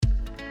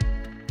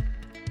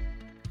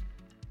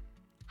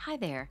Hi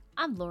there,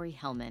 I'm Lori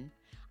Hellman.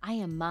 I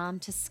am mom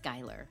to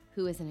Skylar,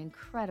 who is an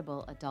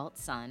incredible adult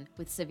son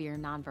with severe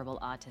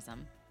nonverbal autism.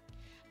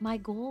 My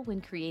goal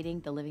when creating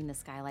the Living the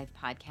Sky Life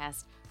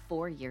podcast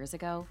 4 years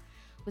ago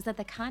was that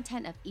the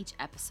content of each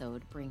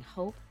episode bring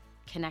hope,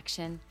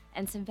 connection,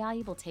 and some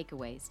valuable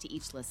takeaways to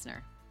each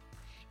listener.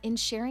 In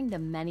sharing the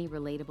many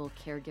relatable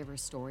caregiver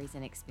stories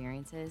and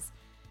experiences,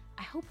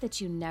 I hope that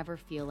you never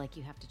feel like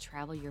you have to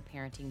travel your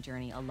parenting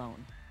journey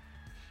alone.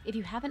 If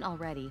you haven't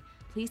already,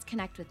 please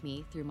connect with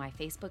me through my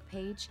Facebook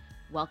page,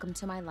 Welcome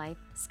to My Life,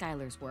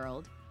 Skylar's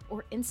World,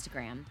 or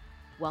Instagram,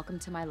 Welcome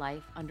to My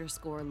Life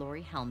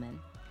 _Lori Hellman,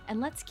 and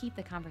let's keep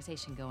the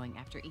conversation going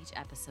after each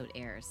episode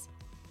airs.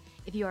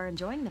 If you are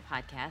enjoying the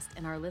podcast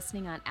and are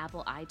listening on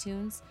Apple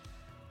iTunes,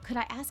 could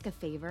I ask a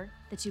favor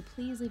that you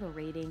please leave a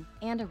rating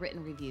and a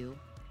written review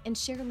and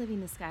share Living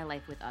the Sky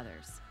Life with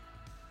others.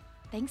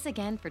 Thanks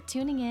again for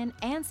tuning in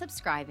and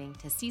subscribing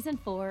to Season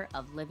 4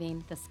 of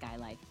Living the Sky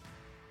Life.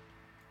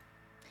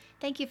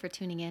 Thank you for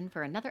tuning in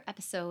for another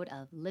episode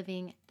of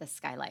Living the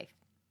Sky Life.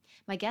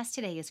 My guest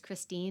today is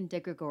Christine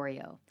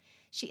DeGregorio.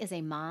 She is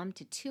a mom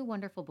to 2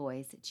 wonderful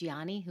boys,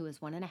 Gianni, who is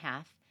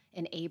 1.5,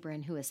 and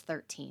Abram, who is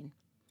 13.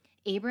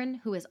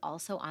 Abram, who is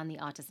also on the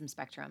autism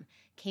spectrum,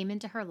 came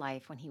into her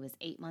life when he was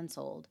 8 months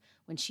old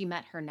when she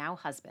met her now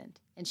husband,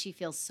 and she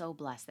feels so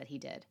blessed that he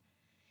did.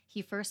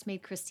 He first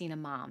made Christine a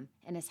mom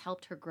and has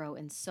helped her grow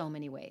in so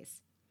many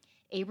ways.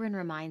 Abram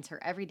reminds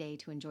her every day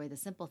to enjoy the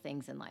simple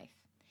things in life.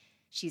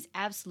 She's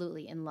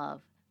absolutely in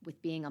love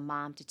with being a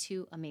mom to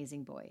 2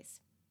 amazing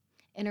boys.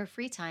 In her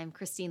free time,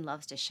 Christine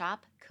loves to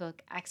shop,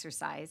 cook,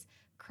 exercise.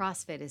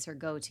 CrossFit is her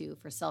go-to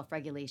for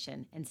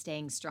self-regulation and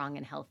staying strong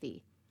and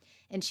healthy.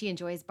 And she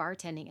enjoys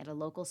bartending at a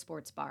local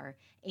sports bar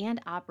and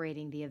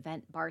operating the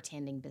event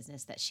bartending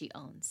business that she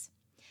owns.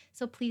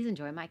 So please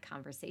enjoy my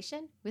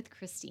conversation with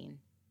Christine.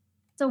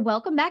 So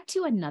welcome back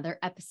to another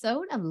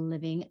episode of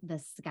Living the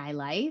Sky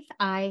Life.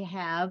 I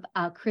have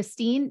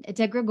Christine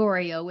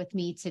DeGregorio with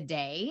me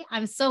today.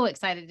 I'm so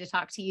excited to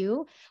talk to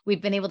you.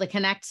 We've been able to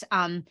connect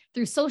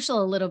through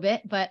social a little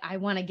bit, but I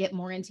want to get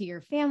more into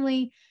your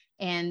family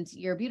and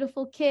your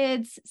beautiful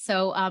kids.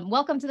 So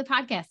welcome to the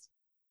podcast.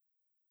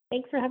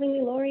 Thanks for having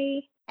me,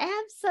 Lori.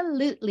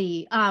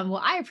 Absolutely.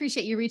 Well, I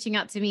appreciate you reaching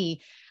out to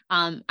me.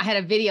 I had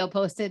a video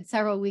posted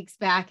several weeks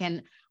back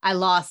and I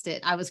lost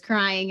it. I was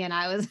crying and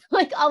I was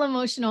like all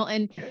emotional,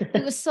 and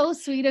it was so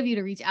sweet of you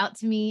to reach out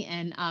to me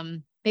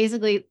and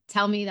basically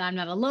tell me that I'm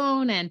not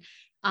alone.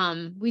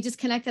 And we just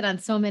connected on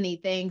so many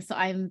things. So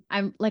I'm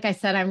like I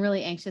said, I'm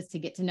really anxious to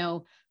get to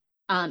know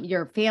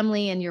your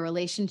family and your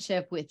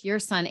relationship with your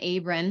son,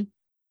 Abram.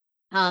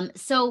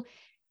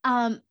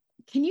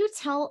 Can you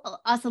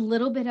tell us a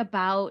little bit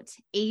about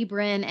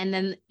Abram? And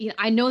then,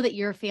 I know that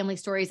your family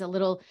story is a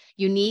little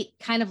unique,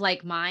 kind of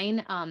like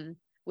mine,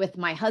 with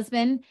my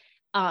husband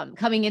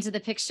coming into the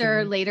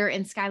picture later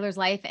in Skylar's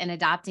life and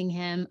adopting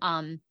him.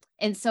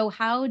 And so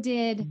how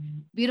did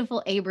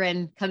beautiful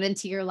Abram come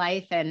into your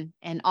life and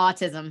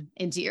autism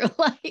into your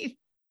life?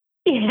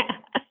 Yeah.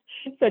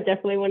 So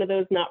definitely one of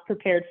those not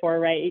prepared for,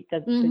 right?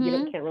 Because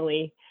you can't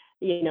really,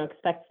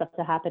 expect stuff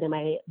to happen. And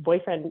my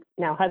boyfriend,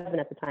 now husband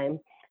at the time,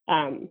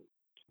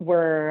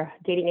 were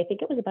dating, I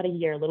think it was about a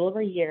little over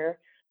a year.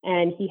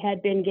 And he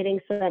had been getting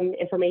some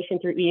information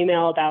through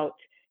email about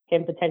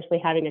him potentially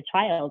having a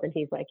child. And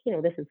he's like,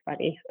 this is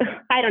funny.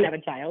 I don't have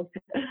a child.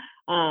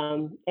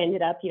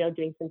 Ended up,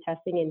 doing some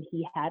testing, and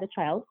he had a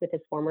child with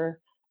his former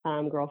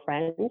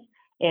girlfriend.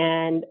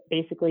 And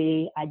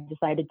basically I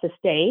decided to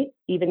stay,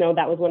 even though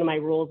that was one of my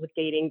rules with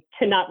dating,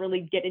 to not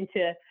really get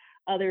into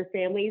other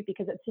families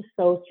because it's just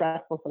so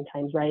stressful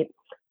sometimes, right?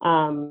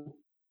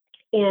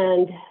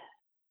 And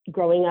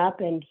growing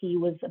up, and he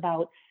was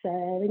about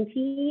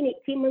 18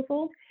 months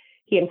old,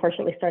 he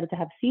unfortunately started to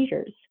have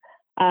seizures.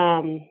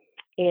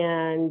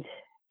 And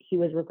he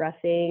was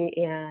regressing,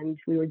 and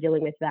we were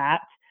dealing with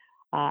that.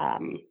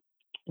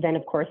 Then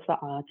of course the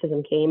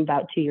autism came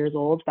about 2 years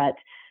old, but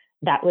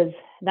that was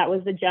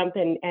the jump,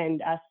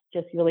 and us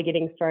just really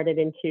getting started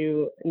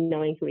into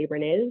knowing who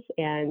Abram is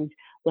and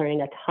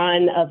learning a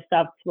ton of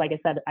stuff. Like I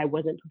said, I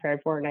wasn't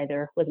prepared for,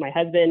 neither was my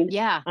husband.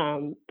 Yeah.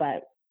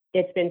 But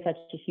it's been such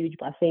a huge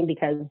blessing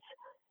because,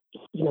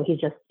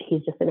 he's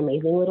just an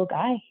amazing little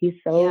guy. He's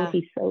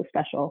so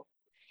special.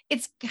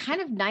 It's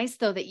kind of nice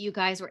though, that you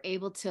guys were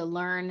able to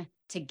learn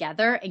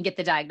together and get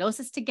the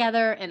diagnosis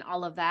together and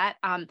all of that.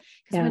 Because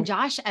when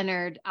Josh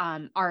entered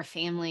our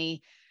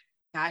family,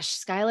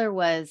 Skylar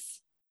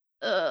was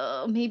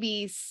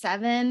maybe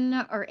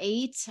 7 or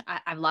 8.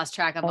 I've lost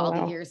track of all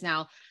the years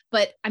now.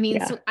 But I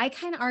mean, so I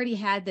kind of already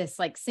had this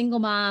like single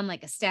mom,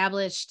 like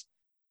established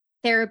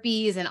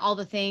therapies and all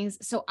the things.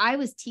 So I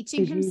was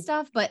teaching him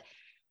stuff, but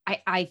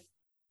I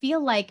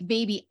feel like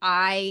maybe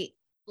I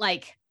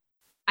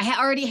had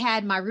already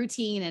had my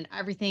routine and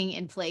everything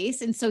in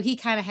place. And so he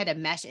kind of had to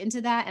mesh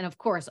into that. And of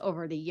course,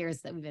 over the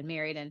years that we've been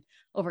married and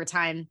over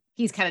time,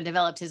 he's kind of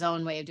developed his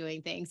own way of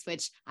doing things,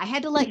 which I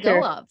had to let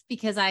go of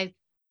because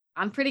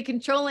I'm pretty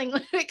controlling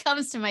when it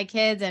comes to my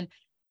kids. And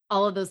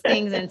all of those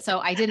things. And so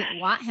I didn't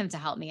want him to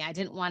help me. I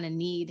didn't want to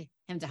need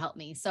him to help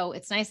me. So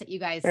it's nice that you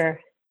guys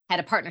Sure. had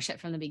a partnership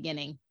from the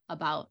beginning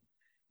about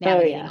Oh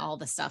navigating yeah. all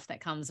the stuff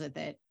that comes with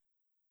it.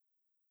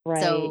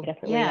 Right. So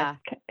Definitely. yeah.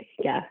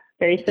 Yeah.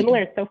 Very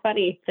similar. It's so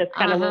funny. Just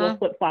kind of little Uh-huh.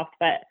 flip flops,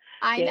 but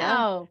I yeah,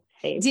 know.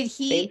 same,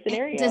 same Does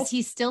scenario.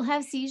 he still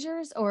have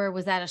seizures or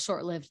was that a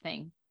short-lived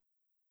thing?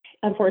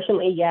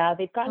 Unfortunately, yeah,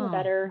 they've gotten Oh,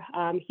 better.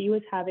 He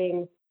was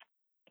having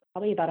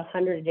probably about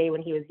 100 a day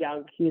when he was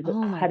young. He was oh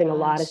my having a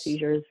lot of gosh.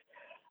 seizures.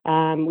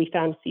 We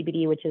found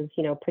CBD, which is,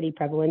 pretty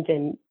prevalent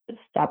in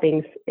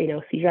stopping,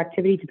 seizure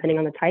activity depending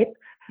on the type.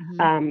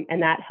 Hmm.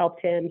 And that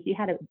helped him. He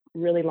had a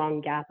really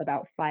long gap,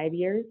 about 5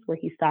 years, where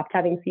he stopped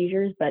having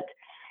seizures. But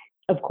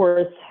of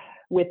course,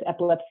 with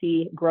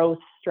epilepsy, growth,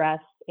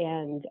 stress,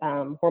 and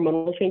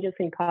hormonal changes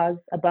can cause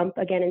a bump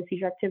again in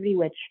seizure activity,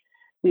 which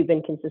we've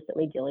been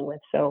consistently dealing with.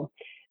 So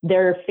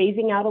they're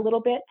phasing out a little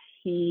bit.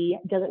 He's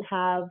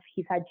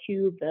had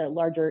two of the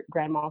larger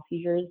grand mal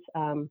seizures,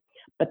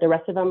 but the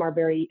rest of them are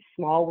very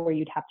small, where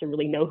you'd have to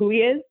really know who he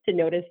is to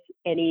notice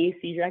any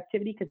seizure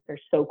activity, because they're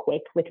so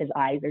quick with his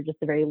eyes. They're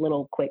just a very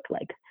little quick,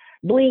 like,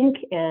 blink,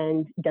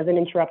 and doesn't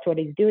interrupt what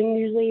he's doing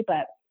usually.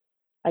 But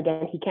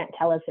again, he can't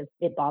tell us if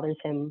it bothers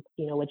him,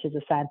 which is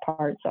a sad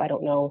part. So I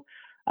don't know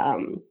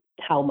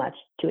how much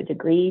to a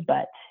degree,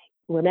 but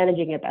we're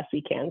managing it best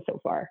we can so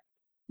far.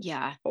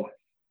 Yeah.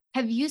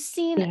 Have you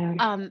seen,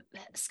 Yeah.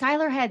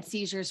 Skylar had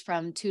seizures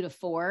from 2 to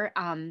 4.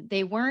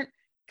 They weren't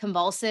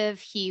convulsive.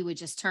 He would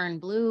just turn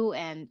blue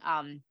and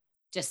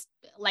just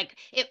like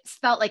it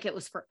felt like it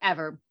was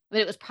forever, but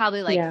it was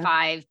probably like Yeah.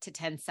 5 to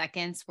 10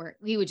 seconds where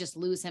we would just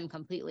lose him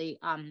completely,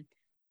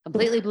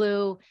 completely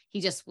blue.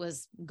 He just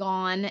was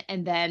gone.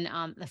 And then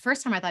the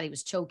first time I thought he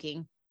was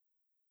choking,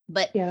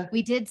 but Yeah.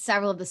 we did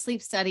several of the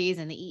sleep studies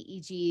and the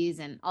EEGs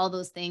and all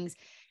those things.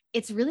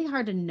 It's really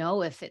hard to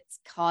know if it's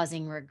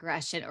causing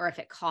regression or if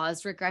it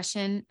caused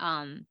regression.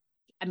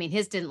 I mean,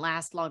 his didn't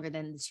last longer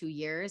than the 2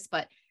 years,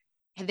 but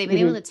have they been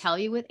able Mhm. to tell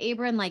you with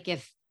Abram, like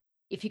if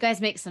you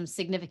guys make some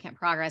significant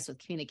progress with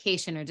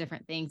communication or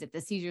different things, if the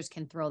seizures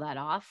can throw that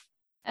off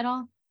at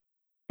all?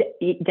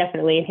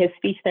 Definitely. And his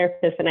speech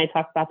therapist and I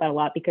talk about that a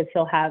lot, because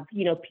he'll have,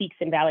 peaks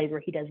and valleys where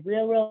he does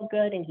real, real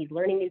good and he's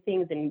learning new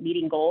things and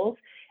meeting goals.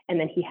 And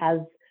then he has,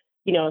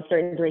 a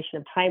certain duration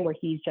of time where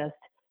he's just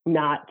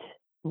not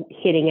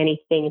hitting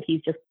anything and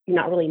he's just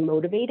not really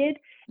motivated.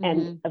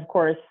 And Hmm. of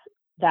course,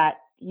 that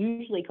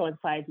usually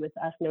coincides with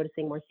us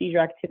noticing more seizure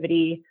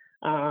activity.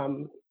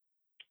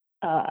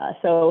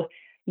 So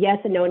yes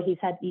and no, and he's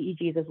had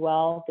EEGs as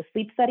well. The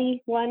sleep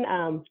study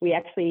one, we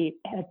actually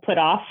have put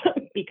off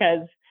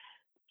because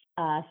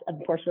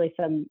unfortunately,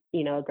 some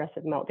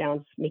aggressive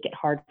meltdowns make it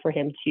hard for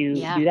him to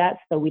Yeah. do that.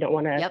 So Yep. we don't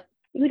want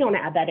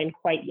to add that in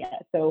quite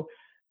yet. So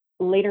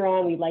later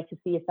on, we'd like to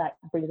see if that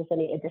brings us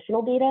any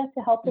additional data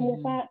to help him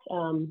with Hmm. that.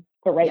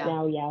 But right Yeah.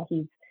 now, yeah,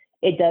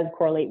 it does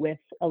correlate with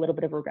a little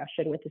bit of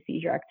regression with the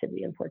seizure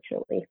activity,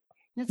 unfortunately.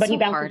 It's But he so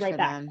bounces hard right for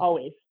back them.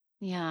 always.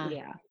 Yeah.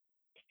 Yeah,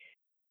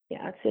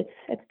 yeah,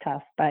 it's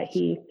tough, but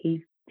he's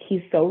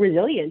so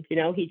resilient. He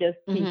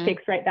Hmm.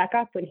 picks right back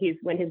up when his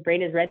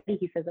brain is ready.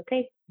 He says,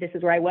 okay, this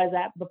is where I was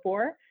at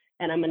before,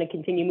 and I'm going to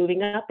continue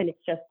moving up. And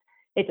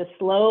it's a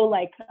slow,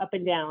 like, up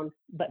and down,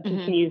 but Hmm.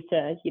 continues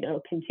to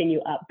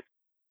continue up.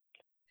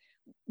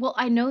 Well,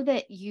 I know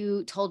that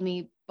you told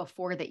me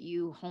before that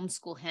you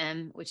homeschool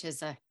him, which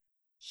is a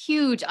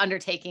huge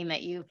undertaking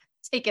that you've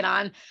taken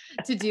on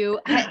to do.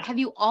 Have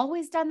you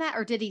always done that,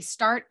 or did he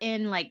start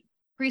in like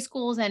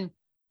preschools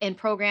and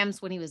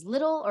programs when he was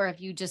little, or have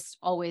you just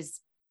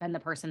always been the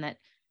person that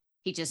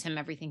teaches him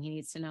everything he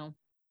needs to know?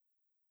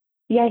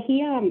 Yeah,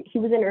 he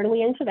was in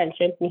early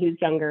intervention when he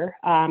was younger,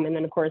 and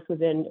then of course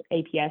was in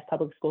APS,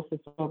 public school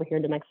system, over here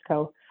in New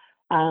Mexico.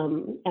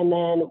 And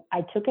then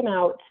I took him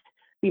out.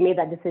 We made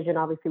that decision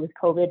obviously with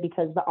COVID,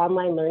 because the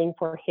online learning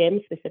for him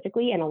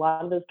specifically, and a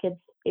lot of those kids,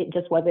 it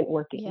just wasn't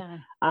working. Yeah.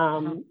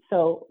 Uh-huh.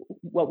 So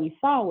what we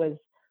saw was,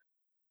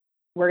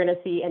 we're going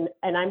to see, and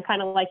I'm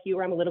kind of like you,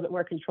 where I'm a little bit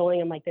more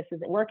controlling. I'm like, this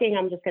isn't working,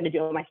 I'm just going to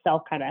do it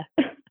myself, kind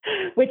of,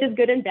 which is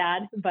good and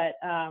bad. But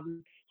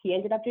he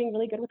ended up doing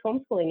really good with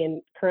homeschooling,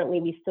 and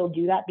currently we still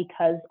do that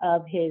because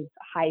of his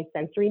high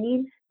sensory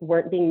needs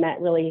weren't being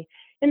met really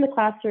in the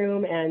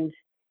classroom. And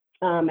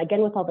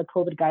again, with all the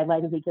COVID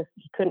guidelines,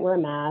 he couldn't wear a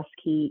mask.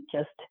 It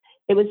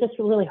was just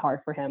really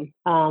hard for him.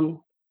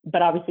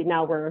 But obviously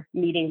now we're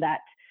meeting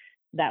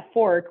that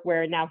fork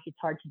where now it's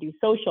hard to do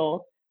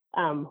social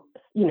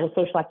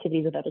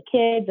activities with other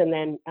kids. And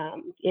then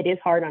it is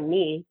hard on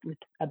me with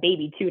a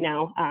baby too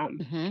now.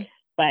 Hmm.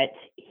 But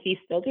he's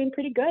still doing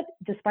pretty good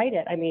despite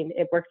it. I mean,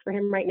 it works for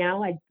him right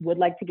now. I would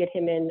like to get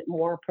him in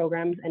more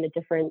programs and a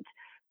different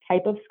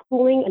type of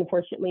schooling.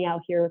 Unfortunately,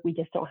 out here, we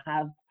just don't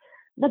have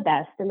the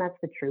best, and that's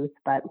the truth.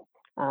 But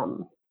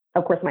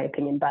of course, my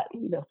opinion, but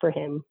for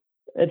him,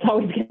 it's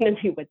always going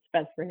to be what's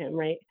best for him,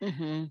 right?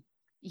 Hmm.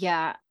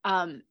 Yeah.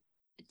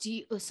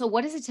 So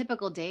what is a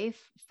typical day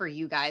for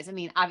you guys? I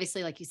mean,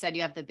 obviously, like you said,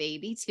 you have the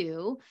baby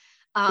too.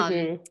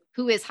 Mm-hmm.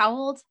 Who is how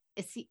old?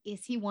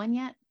 Is he one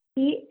yet?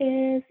 He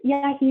is,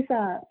 yeah, he's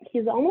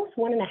almost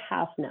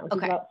 1.5 now. He's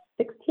Okay. about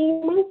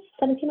 16 months,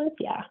 17 months.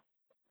 Yeah.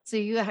 So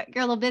you're a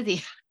little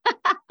busy.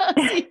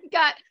 So you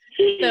got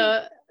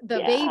the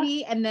Yeah.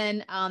 baby, and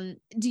then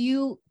do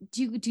you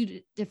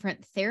do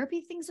different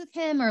therapy things with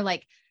him, or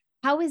like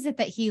how is it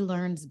that he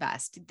learns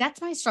best?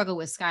 That's my struggle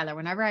with Skylar.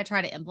 Whenever I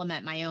try to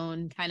implement my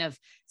own kind of,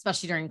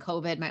 especially during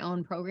COVID, my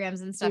own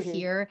programs and stuff Hmm.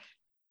 here.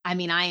 I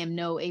mean, I am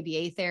no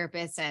ABA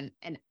therapist, and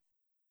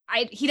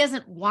he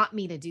doesn't want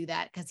me to do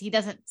that because he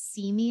doesn't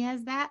see me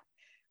as that.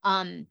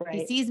 He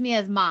Right. sees me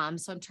as mom.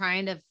 So I'm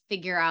trying to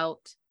figure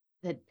out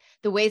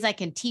the ways I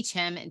can teach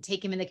him and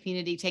take him in the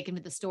community, take him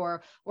to the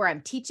store where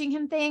I'm teaching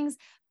him things,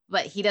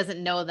 but he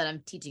doesn't know that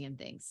I'm teaching him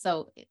things.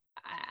 So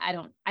I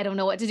don't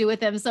know what to do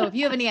with him. So if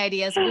you have any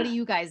ideas, what do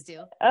you guys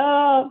do?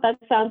 Oh, that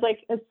sounds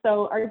like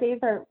so. Our days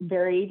are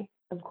varied,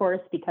 of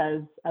course,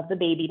 because of the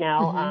baby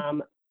now.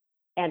 Mm-hmm.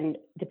 And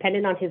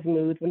dependent on his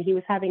mood, when he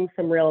was having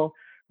some real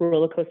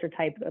roller coaster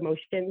type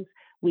emotions,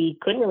 we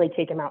couldn't really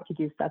take him out to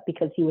do stuff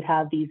because he would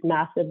have these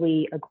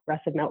massively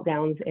aggressive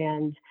meltdowns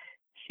and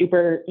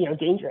super,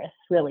 dangerous,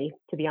 really,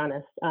 to be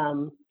honest.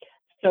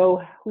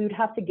 So we would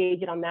have to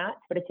gauge it on that.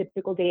 But a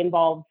typical day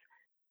involves,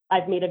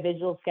 I've made a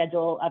visual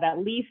schedule of at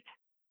least,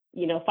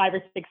 5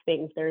 or 6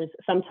 things. There's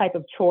some type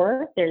of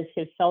chore, there's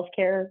his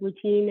self-care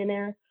routine in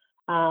there.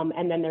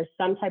 And then there's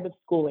some type of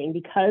schooling.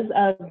 Because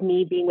of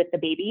me being with the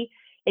baby,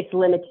 it's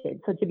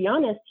limited. So to be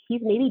honest,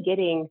 he's maybe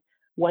getting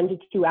 1 to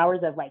 2 hours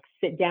of like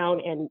sit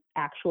down and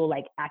actual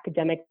like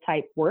academic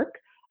type work.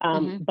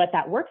 Mm-hmm. But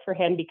that works for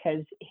him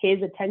because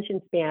his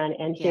attention span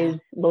and Yeah. his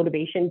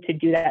motivation to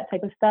do that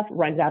type of stuff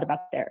runs out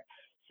about there.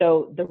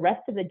 So the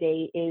rest of the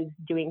day is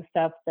doing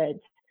stuff that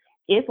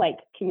is like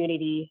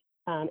community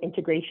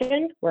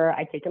integration, where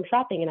I take him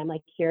shopping and I'm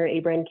like, here,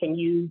 Abram, can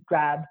you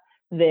grab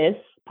this,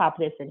 pop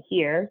this in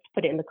here,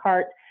 put it in the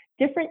cart,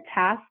 different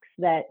tasks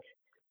that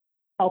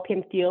help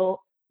him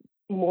feel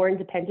more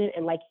independent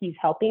and like he's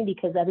helping,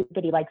 because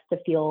everybody likes to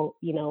feel,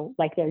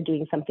 like they're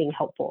doing something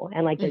helpful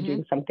and like they're Mm-hmm.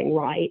 doing something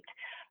right.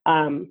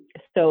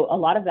 So a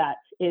lot of that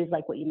is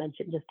like what you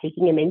mentioned, just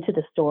taking him into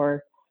the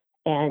store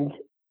and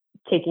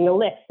taking a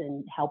list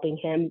and helping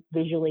him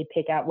visually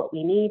pick out what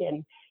we need.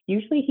 And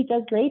usually he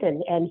does great,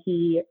 and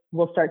he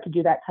will start to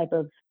do that type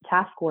of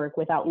task work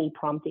without me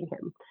prompting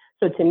him.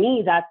 So to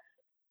me,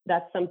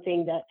 that's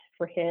something that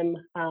for him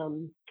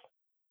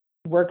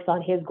works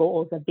on his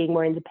goals of being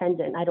more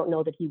independent. I don't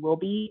know that he will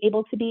be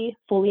able to be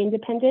fully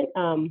independent,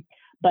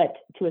 but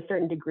to a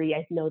certain degree,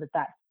 I know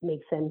that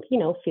makes him,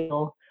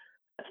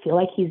 feel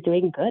like he's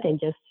doing good and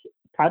just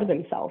proud of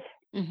himself.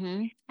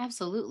 Mm-hmm.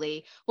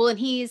 Absolutely. Well, and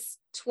he's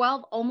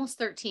 12, almost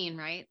 13,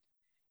 right?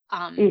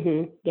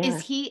 Yeah.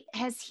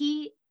 Has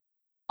he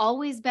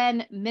always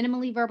been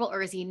minimally verbal,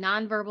 or is he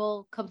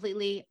nonverbal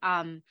completely?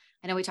 I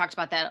know we talked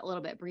about that a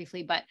little bit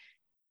briefly, but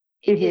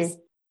Hmm.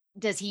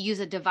 does he use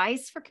a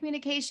device for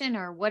communication,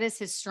 or what is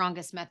his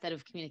strongest method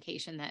of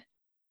communication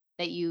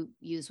that you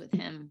use with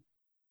him?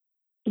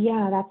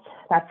 Yeah,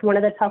 that's one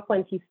of the tough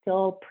ones. He's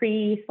still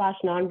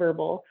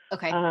pre/nonverbal.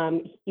 Okay.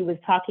 He was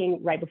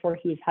talking right before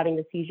he was having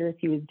the seizures.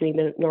 He was doing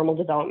the normal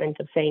development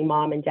of saying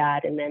mom and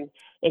dad, and then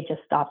it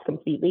just stopped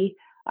completely.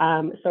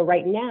 So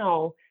right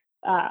now,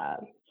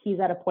 he's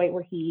at a point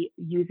where he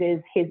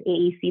uses his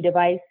AAC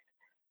device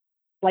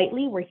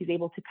slightly, where he's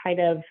able to kind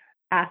of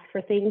ask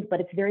for things, but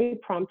it's very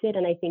prompted.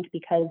 And I think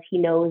because he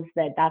knows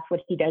that that's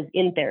what he does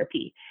in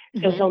therapy.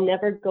 So Mm-hmm. he'll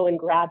never go and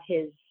grab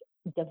his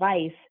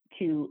device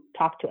to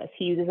talk to us.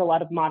 He uses a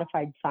lot of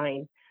modified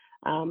sign.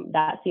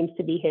 That seems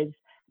to be his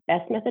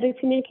best method of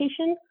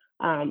communication.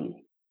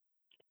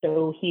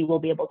 So he will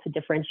be able to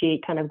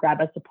differentiate, kind of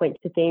grab us to point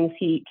to things.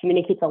 He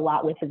communicates a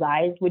lot with his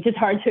eyes, which is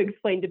hard to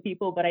explain to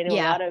people, but I know a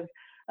Yeah. lot of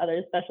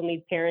other special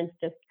needs parents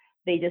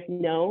they just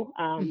know,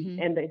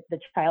 Mm-hmm. and the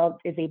child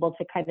is able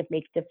to kind of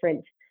make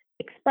different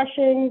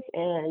expressions,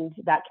 and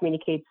that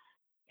communicates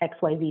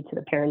XYZ to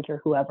the parent or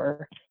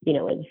whoever,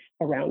 is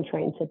around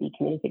trying to be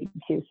communicated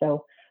to.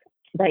 So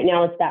right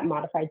now it's that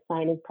modified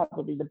sign is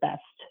probably the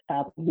best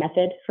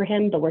method for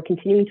him, but we're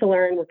continuing to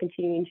learn. We're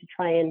continuing to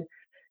try and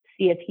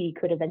see if he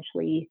could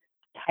eventually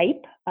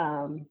type.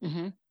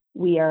 Mm-hmm.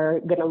 We are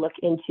going to look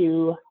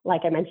into,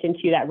 like I mentioned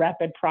to you, that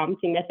rapid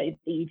prompting method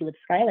that you do with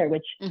Skylar,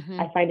 which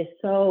Mm-hmm. I find is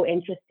so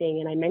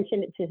interesting. And I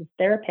mentioned it to his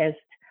therapist.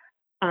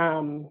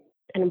 And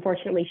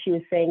unfortunately, she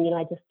was saying,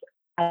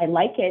 I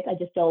like it. I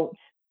just don't,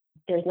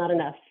 there's not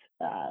enough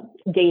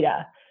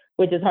data,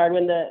 which is hard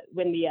when the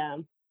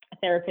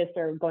therapists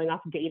are going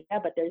off data,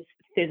 but there's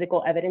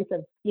physical evidence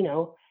of,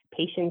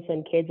 patients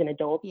and kids and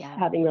adults Yeah.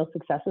 having real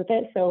success with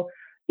it. So,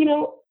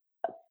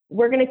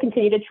 we're going to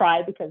continue to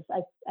try, because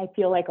I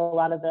feel like a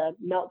lot of the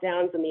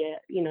meltdowns and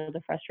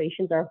the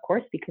frustrations are, of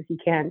course, because you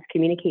can't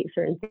communicate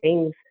certain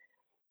things.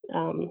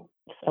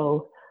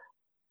 So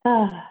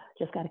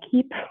just got to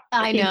keep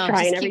I know.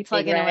 trying Just keep everything,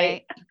 plugging right?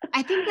 away.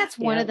 I think that's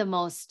one Yeah. of the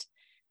most,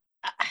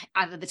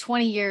 out of the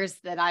 20 years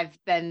that I've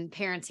been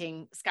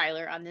parenting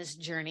Skylar on this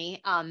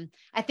journey,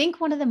 I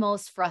think one of the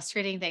most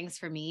frustrating things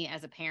for me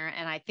as a parent,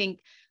 and I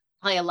think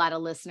probably a lot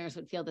of listeners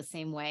would feel the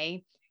same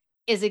way,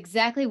 is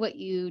exactly what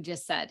you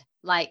just said.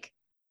 Like,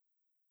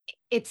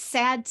 it's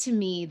sad to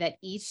me that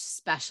each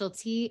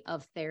specialty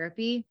of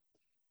therapy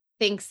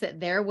thinks that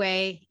their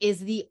way is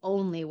the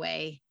only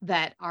way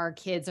that our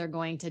kids are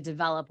going to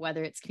develop,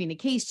 whether it's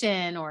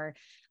communication or,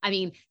 I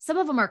mean, some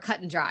of them are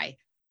cut and dry.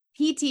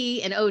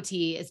 PT and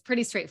OT is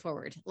pretty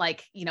straightforward.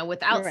 Like,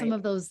 without some Right.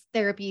 of those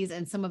therapies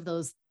and some of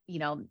those,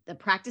 the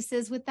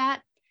practices with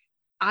that,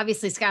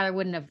 obviously Skylar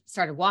wouldn't have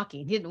started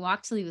walking. He didn't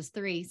walk till he was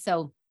 3.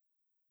 So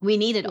we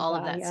needed all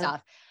of Wow. that Yeah.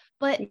 stuff.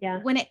 But Yeah.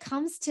 when it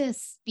comes to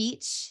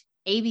speech,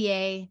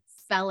 ABA,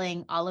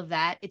 spelling, all of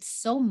that, it's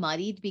so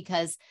muddied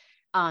because,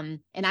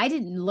 and I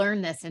didn't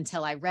learn this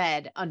until I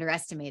read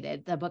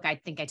Underestimated, the book I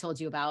think I told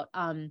you about.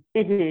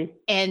 Mm-hmm.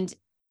 And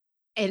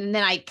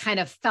then I kind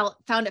of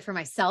found it for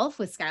myself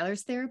with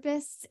Skylar's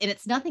therapists, and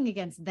it's nothing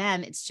against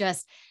them. It's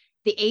just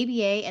the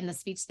ABA and the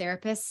speech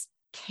therapists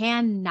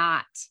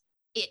cannot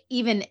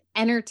even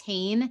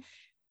entertain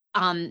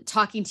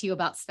talking to you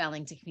about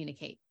spelling to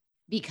communicate,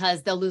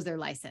 because they'll lose their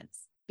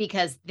license,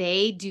 because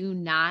they do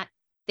not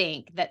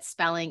think that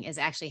spelling is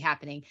actually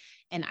happening.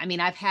 And I mean,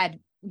 I've had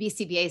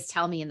BCBAs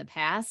tell me in the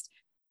past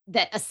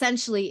that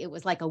essentially it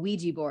was like a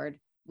Ouija board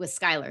with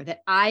Skylar,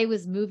 that I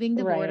was moving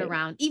the board Right.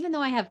 around, even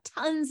though I have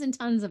tons and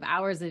tons of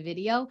hours of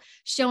video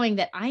showing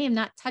that I am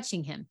not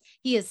touching him.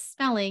 He is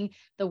spelling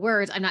the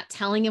words. I'm not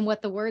telling him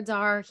what the words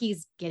are.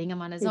 He's getting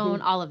them on his Mm-hmm.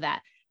 own, all of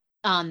that.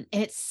 And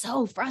it's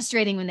so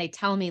frustrating when they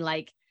tell me,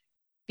 like,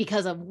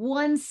 because of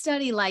one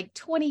study like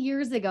 20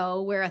 years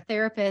ago where a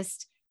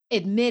therapist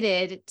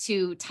admitted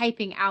to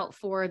typing out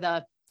for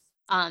the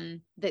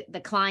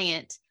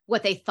client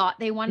what they thought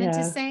they wanted to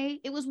Yeah. say.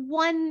 It was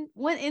one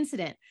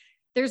incident.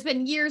 There's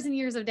been years and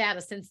years of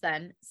data since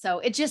then. So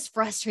it just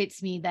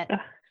frustrates me that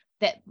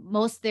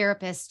most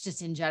therapists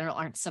just in general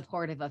aren't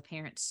supportive of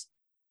parents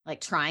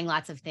like trying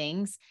lots of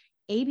things.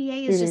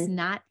 ABA is just Mm-hmm.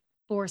 not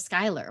for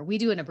Skylar. We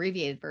do an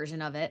abbreviated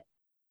version of it.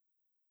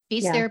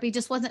 Speech Yeah. therapy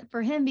just wasn't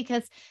for him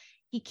because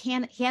he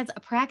has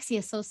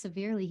apraxia so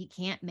severely, he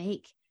can't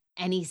make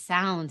any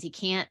sounds. He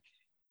can't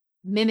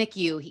mimic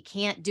you. He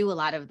can't do a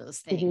lot of those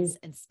things.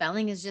 Mm-hmm. And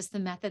spelling is just the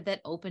method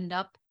that opened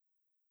up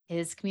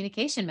his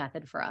communication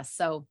method for us.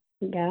 So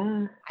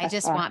Yeah. I That's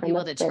just want awesome.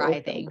 people That's to try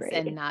so things great.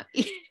 and not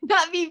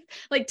be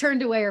like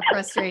turned away or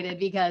frustrated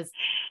and it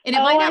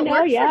Oh, might I not know.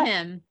 work for Yeah.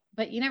 him,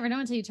 but you never know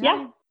until you Yeah.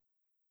 try.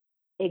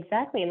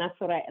 Exactly. And that's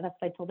what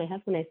I told my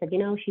husband. I said,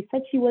 she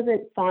said she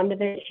wasn't fond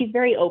of it. She's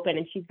very open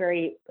and she's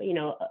very,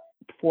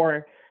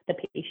 for the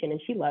patient,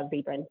 and she loves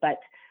Abram. But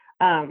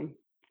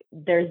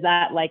there's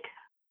that, like,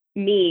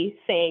 me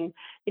saying,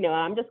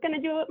 I'm just going to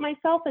do it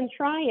myself and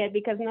try it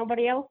because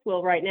nobody else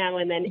will right now.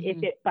 And then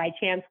if it by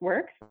chance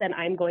works, then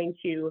I'm going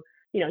to,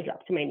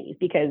 drop to my knees,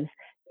 because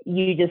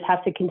you just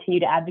have to continue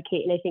to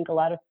advocate. And I think a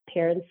lot of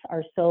parents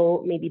are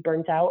so maybe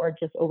burnt out or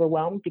just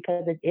overwhelmed,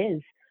 because it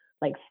is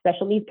like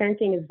special needs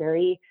parenting is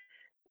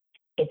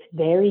it's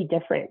very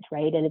different,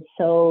 right? And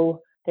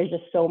there's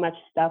just so much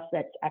stuff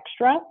that's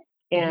extra,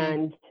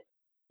 and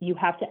you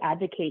have to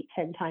advocate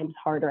 10 times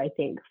harder, I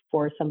think,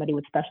 for somebody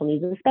with special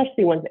needs,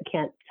 especially ones that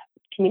can't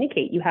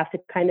communicate. You have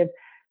to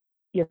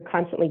you're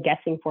constantly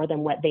guessing for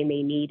them what they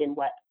may need and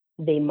what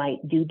they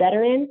might do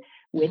better in,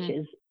 which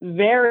is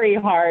very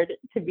hard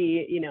to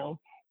be,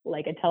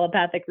 like a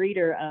telepathic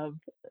reader of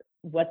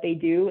what they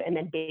do and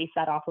then base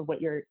that off of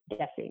what you're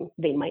guessing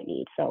they might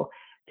need. So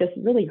just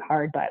really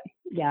hard. But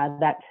yeah,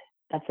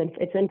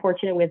 it's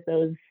unfortunate with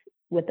those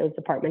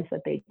departments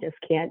that they just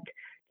can't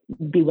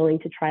be willing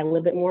to try a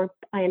little bit more.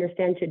 I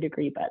understand to a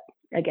degree, but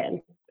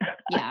again,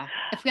 yeah,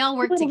 if we all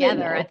work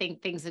together, I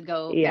think things would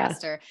go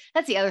faster.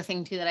 That's the other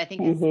thing too that I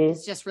think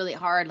is just really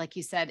hard. Like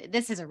you said,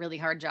 this is a really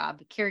hard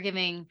job,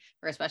 caregiving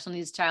for a special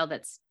needs child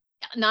that's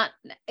not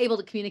able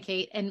to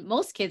communicate, and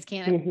most kids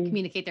can't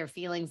communicate their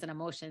feelings and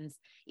emotions,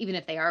 even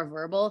if they are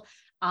verbal.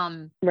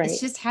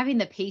 It's just having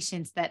the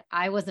patience that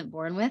I wasn't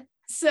born with.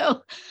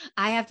 So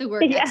I have to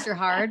work extra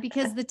hard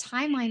because the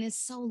timeline is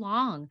so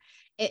long.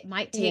 It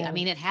might take, I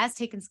mean, it has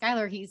taken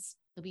Skylar.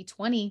 He'll be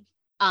 20.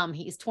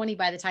 He's 20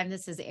 by the time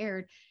this is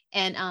aired.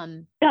 And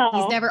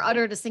he's never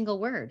uttered a single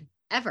word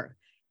ever.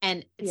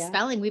 And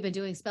spelling, we've been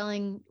doing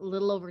spelling a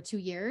little over 2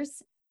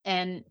 years,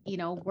 and,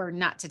 we're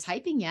not to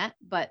typing yet,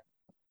 but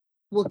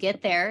we'll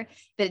get there.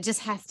 But it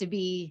just has to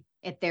be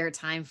at their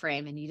time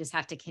frame, and you just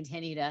have to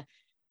continue to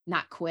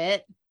not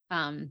quit.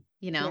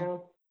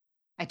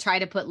 I try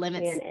to put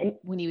limits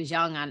when he was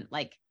young on,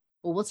 like,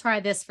 well, we'll try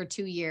this for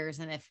 2 years,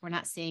 and if we're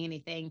not seeing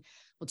anything,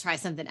 we'll try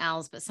something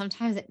else. But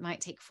sometimes it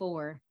might take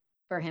 4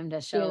 for him to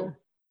show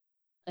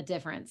a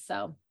difference.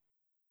 So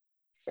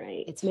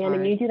it's hard.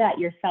 And you do that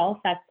yourself.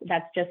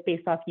 That's just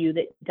based off you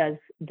that does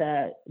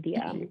the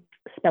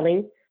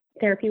spelling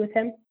therapy with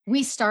him.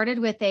 We started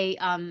with a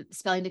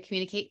spelling to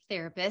communicate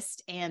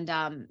therapist, and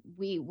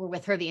we were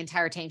with her the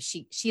entire time.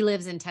 She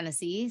lives in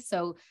Tennessee,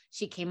 so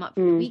she came up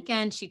for the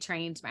weekend. She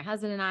trained my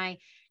husband and I,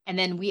 and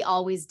then we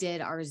always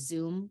did our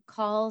Zoom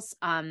calls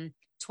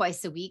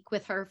twice a week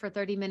with her for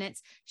 30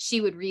 minutes. She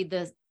would read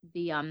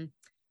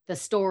the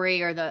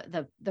story or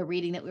the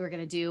reading that we were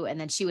going to do. And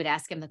then she would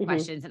ask him the Mm-hmm.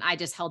 questions and I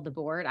just held the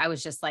board. I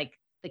was just like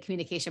the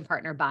communication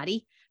partner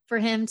body for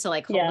him to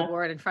like hold the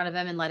board in front of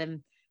him and let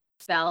him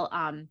spell.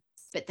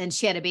 But then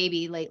she had a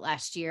baby late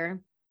last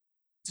year.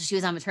 So she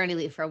was on maternity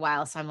leave for a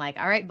while. So I'm like,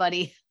 all right,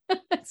 buddy,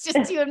 it's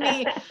just you and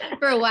me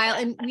for a while.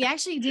 And we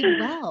actually did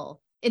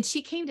well. And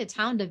she came to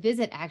town to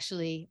visit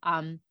actually.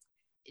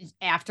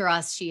 After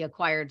us, she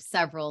acquired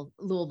several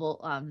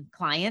Louisville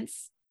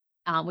clients,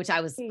 which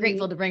I was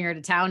grateful to bring her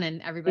to town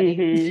and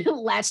everybody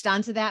latched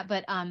onto that.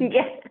 But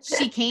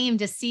she came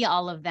to see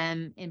all of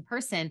them in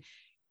person,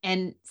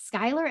 and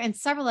Skylar and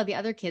several of the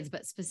other kids,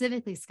 but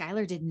specifically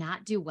Skylar, did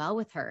not do well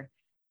with her.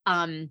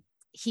 And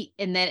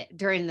then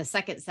during the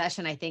second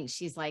session, I think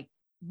she's like,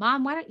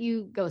 Mom, why don't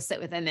you go sit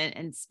with him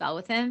and spell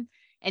with him?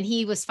 And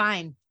he was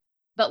fine.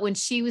 But when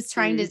she was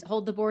trying to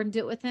hold the board and do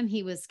it with him,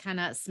 he was kind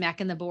of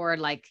smacking the board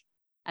like,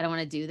 I don't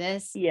want to do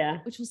this. Yeah.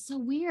 Which was so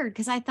weird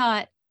because I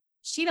thought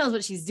she knows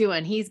what she's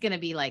doing. He's going to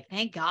be like,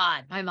 thank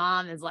God my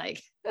mom is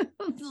like,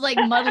 like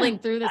muddling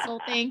through this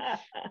whole thing.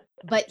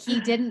 But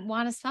he didn't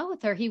want to spell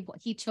with her.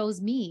 He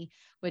chose me,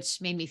 which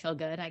made me feel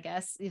good, I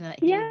guess. You know, that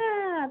he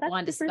that's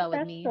wanted to spell special.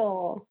 with me.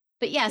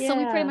 But so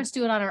we pretty much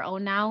do it on our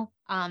own now.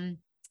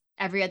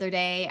 Every other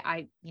day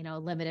I,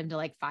 limit him to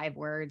like 5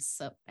 words.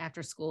 So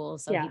after school,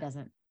 so he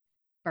doesn't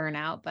burn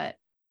out, but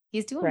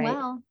he's doing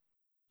well.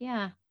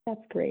 Yeah.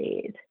 That's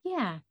great.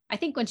 Yeah. I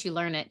think once you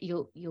learn it,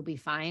 you'll be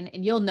fine.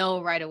 And you'll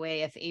know right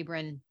away if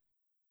Abram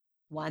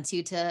wants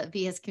you to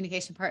be his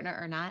communication partner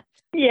or not.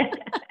 Yeah.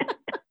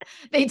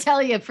 They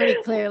tell you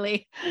pretty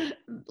clearly. A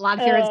lot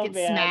of parents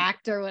get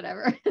smacked or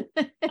whatever.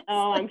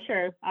 I'm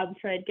sure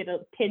I'd get a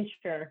pinch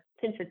or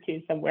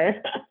two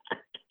somewhere.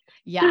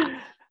 Yeah.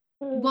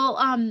 Well,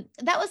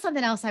 that was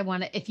something else I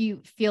wanted, if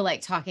you feel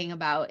like talking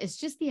about, is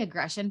just the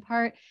aggression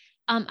part.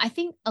 I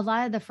think a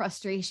lot of the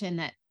frustration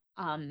that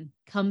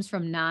comes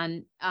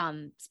from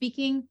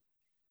speaking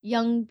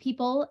young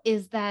people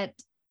is that,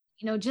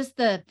 just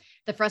the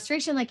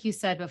frustration, like you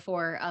said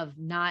before, of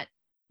not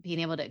being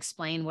able to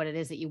explain what it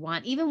is that you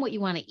want, even what you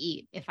want to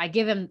eat. If I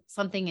give him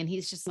something and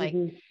he's just like,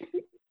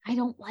 I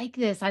don't like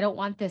this, I don't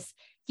want this,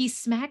 he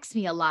smacks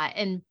me a lot.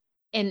 And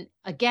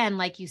again,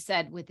 like you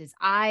said, with his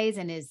eyes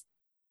and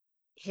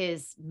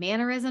his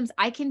mannerisms,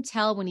 I can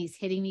tell when he's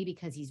hitting me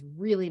because he's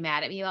really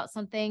mad at me about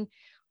something,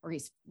 or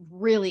he's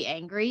really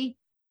angry.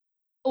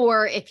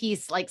 Or if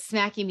he's like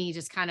smacking me,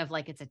 just kind of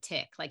like it's a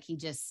tick, like he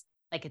just,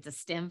 like it's a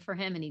stim for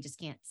him and he just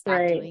can't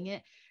stop doing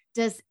it.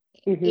 Does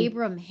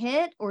Abram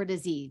hit, or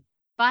does he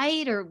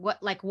fight, or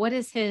what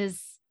is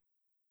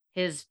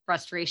his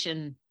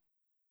frustration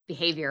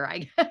behavior,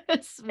 I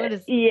guess? What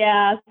is?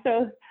 Yeah.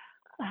 So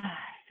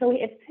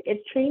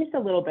it's changed a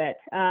little bit.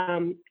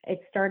 It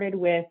started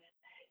with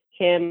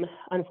him.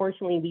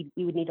 Unfortunately,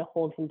 we would need to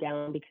hold him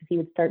down because he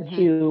would start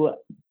to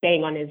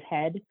bang on his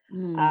head.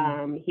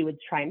 He would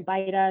try and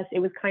bite us. It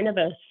was kind of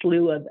a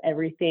slew of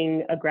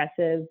everything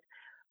aggressive,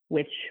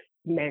 which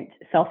meant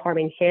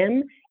self-harming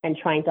him and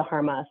trying to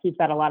harm us. We've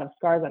got a lot of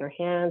scars on our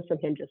hands from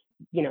him just,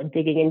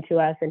 digging into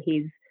us. And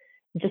he's,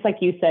 just like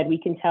you said, we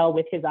can tell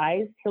with his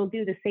eyes, he'll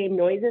do the same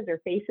noises or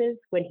faces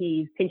when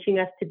he's pinching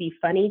us to be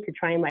funny, to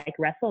try and like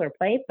wrestle or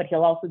play, but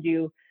he'll also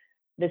do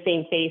the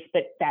same face,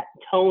 but that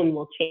tone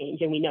will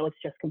change and we know it's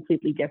just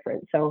completely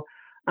different. So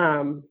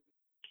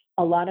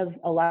a lot of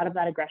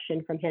that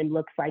aggression from him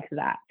looks like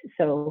that.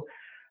 So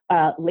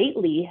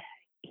lately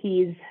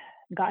he's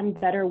gotten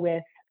better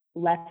with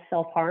less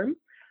self-harm.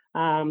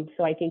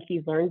 So I think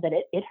he's learned that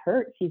it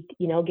hurts. He's,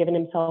 given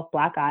himself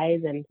black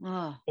eyes and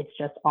it's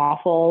just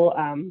awful.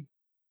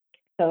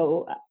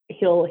 So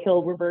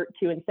he'll revert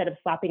to, instead of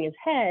slapping his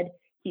head,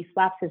 he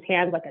slaps his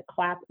hands like a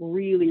clap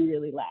really,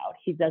 really loud.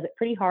 He does it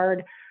pretty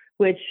hard,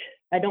 which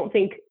I don't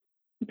think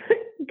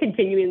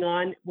continuing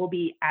on will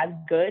be as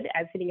good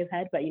as hitting his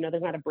head, but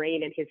there's not a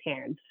brain in his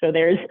hands. So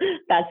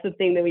that's the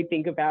thing that we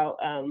think about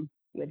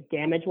with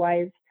damage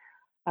wise.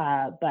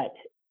 But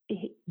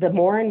the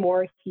more and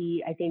more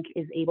he, I think,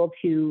 is able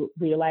to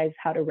realize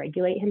how to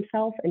regulate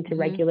himself and to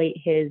regulate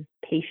his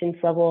patience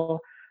level,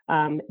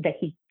 that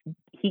he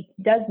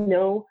does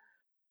know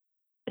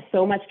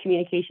so much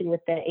communication with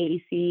the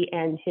AAC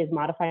and his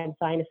modified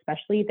sign,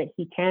 especially, that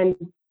he can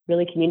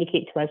really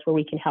communicate to us where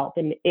we can help.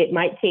 And it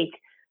might take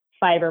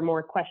 5 or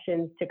more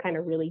questions to kind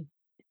of really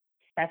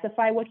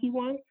specify what he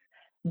wants,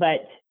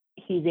 but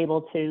he's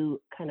able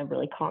to kind of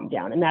really calm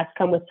down. And that's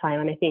come with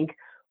time. And I think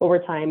over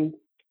time,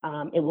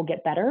 it will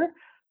get better.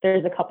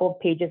 There's a couple of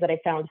pages that I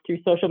found through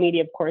social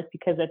media, of course,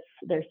 because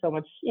there's so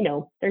much,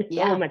 there's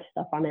so much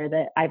stuff on there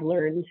that I've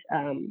learned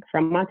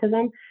from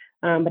autism.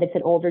 But it's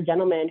an older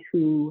gentleman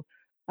who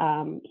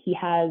he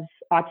has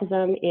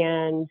autism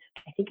and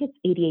I think it's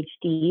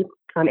ADHD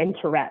and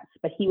Tourette's.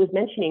 But he was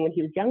mentioning when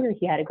he was younger,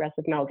 he had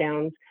aggressive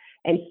meltdowns,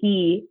 and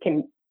he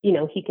can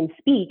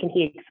speak, and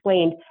he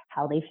explained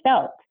how they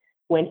felt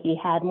when he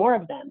had more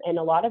of them. And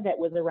a lot of it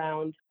was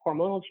around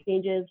hormonal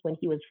changes, when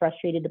he was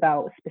frustrated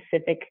about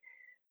specifics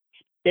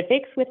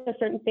with a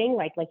certain thing,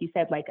 like you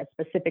said, like a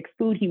specific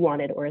food he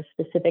wanted or a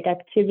specific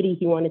activity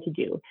he wanted to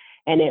do.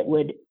 And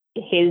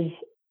his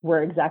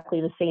were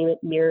exactly the same,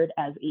 mirrored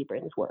as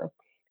Abram's were.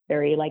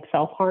 Very like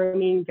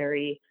self-harming,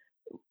 very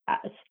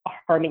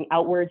harming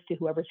outwards to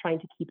whoever's trying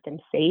to keep them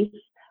safe.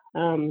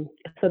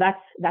 So that's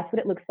what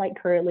it looks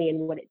like currently,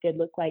 and what it did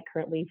look like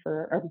currently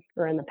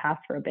or in the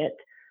past for a bit.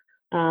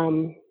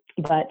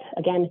 But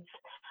again, it's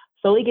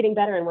slowly getting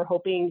better, and we're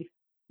hoping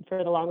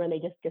for the long run they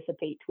just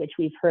dissipate, which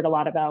we've heard a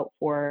lot about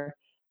for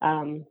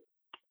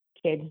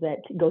kids that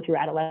go through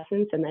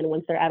adolescence, and then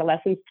once their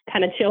adolescence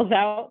kind of chills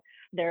out,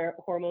 their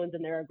hormones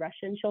and their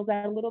aggression chills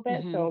out a little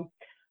bit. Mm-hmm. So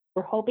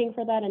we're hoping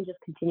for that, and just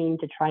continuing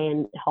to try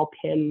and help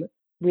him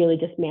really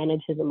just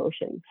manage his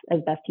emotions as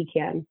best he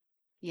can.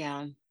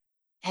 Yeah.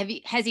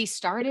 Has he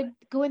started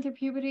going through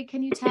puberty?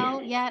 Can you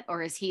tell yet?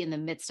 Or is he in the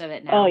midst of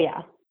it now? Oh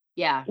yeah.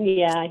 Yeah.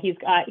 Yeah. He's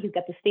got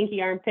the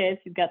stinky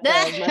armpits. He's got the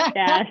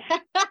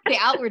mustache. The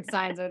outward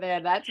signs are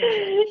there. That's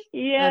right.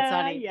 Yeah. That's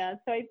funny. Yeah.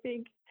 So I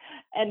think,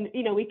 and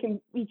we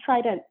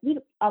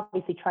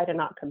obviously try to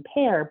not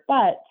compare,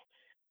 but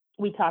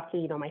we talk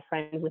to, my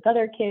friends with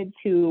other kids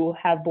who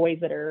have boys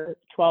that are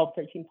 12,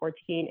 13,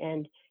 14,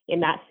 and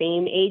in that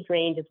same age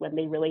range is when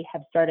they really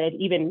have started,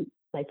 even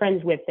my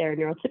friends with their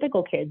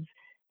neurotypical kids,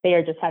 they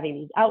are just having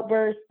these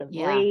outbursts of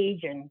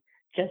rage and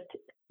just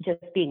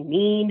being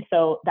mean.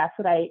 So that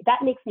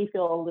makes me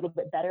feel a little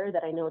bit better,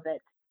 that I know that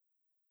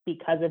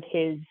because of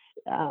his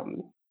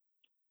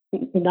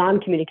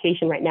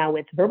non-communication right now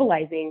with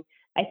verbalizing,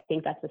 I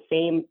think that's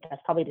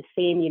probably the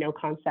same,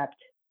 concept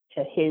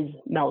to his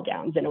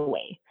meltdowns in a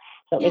way.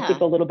 So it makes me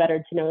feel a little better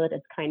to know that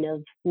it's kind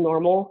of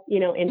normal,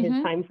 in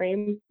his time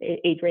frame,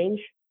 age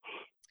range.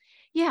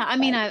 Yeah. I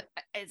mean,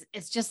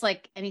 it's just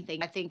like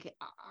anything. I think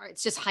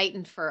it's just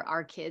heightened for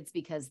our kids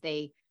because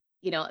they,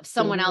 if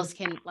someone else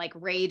can like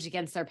rage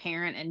against their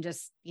parent and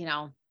just,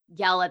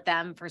 yell at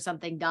them for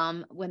something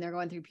dumb when they're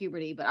going through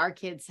puberty, but our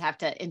kids have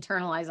to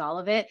internalize all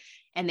of it,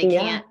 and they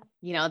can't,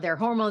 their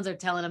hormones are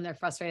telling them they're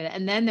frustrated,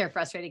 and then they're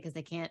frustrated because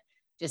they can't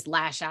just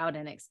lash out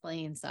and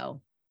explain.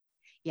 So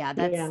yeah,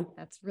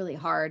 that's really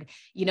hard.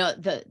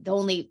 The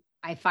only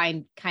I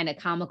find kind of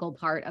comical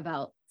part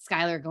about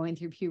Skylar going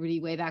through puberty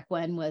way back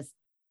when was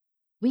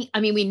we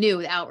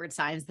knew the outward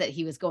signs that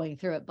he was going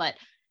through it, but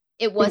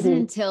it wasn't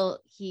until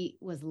he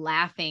was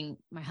laughing.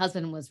 My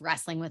husband was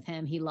wrestling with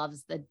him. He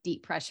loves the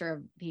deep pressure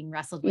of being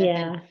wrestled with.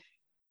 Yeah. And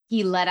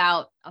he let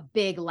out a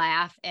big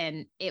laugh,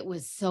 and it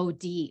was so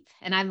deep.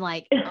 And I'm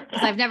like,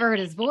 because I've never heard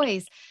his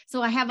voice.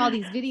 So I have all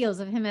these videos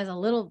of him as a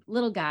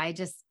little guy,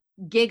 just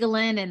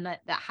giggling, and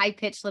the high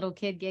pitched little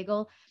kid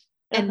giggle.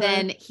 And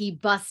then he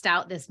busts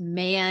out this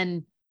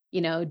man,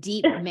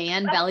 deep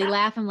man belly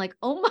laugh. I'm like,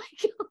 oh my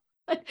God.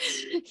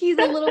 He's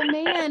a little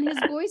man. His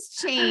voice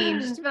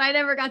changed, but I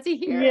never got to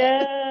hear it.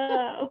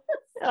 Yeah.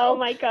 Oh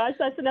my gosh.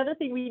 That's another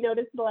thing we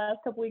noticed in the last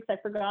couple weeks. I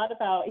forgot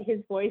about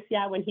his voice.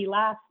 Yeah. When he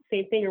laughs,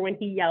 same thing. Or when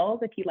he yells,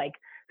 if he like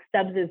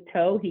stubs his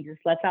toe, he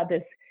just lets out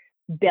this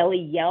belly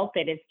yelp,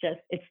 and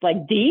it's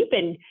like deep,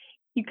 and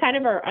you kind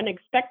of are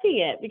unexpecting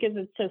it because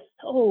it's just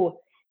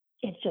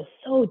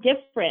so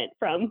different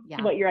from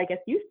what you're, I guess,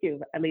 used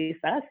to, at least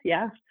us.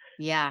 Yeah.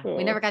 Yeah.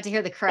 We never got to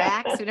hear the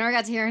cracks. We never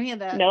got to hear any of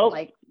the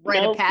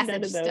rite of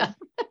passage stuff.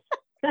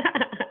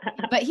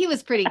 But he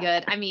was pretty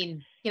good. I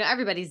mean,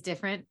 everybody's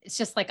different. It's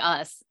just like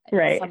us.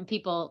 Right. Some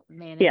people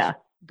manage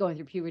going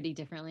through puberty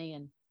differently,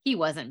 and he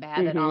wasn't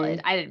bad at all.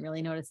 I didn't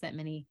really notice that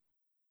many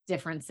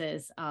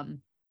differences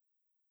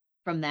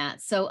from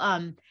that. So,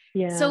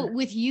 so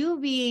with you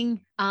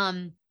being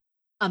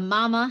a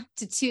mama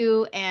to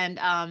two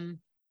and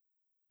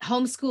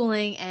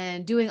homeschooling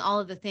and doing all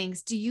of the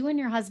things, do you and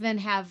your husband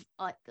have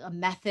a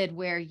method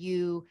where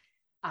you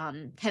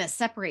kind of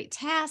separate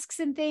tasks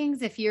and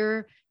things? If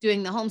you're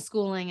doing the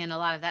homeschooling and a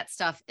lot of that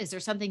stuff, is there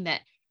something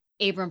that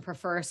Abram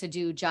prefers to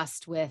do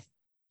just with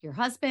your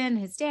husband,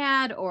 his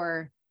dad,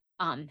 or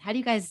how do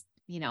you guys,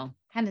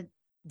 kind of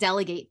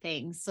delegate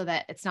things so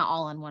that it's not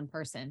all on one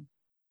person?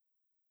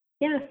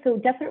 Yeah, so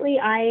definitely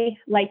I,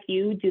 like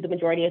you, do the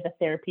majority of the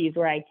therapies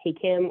where I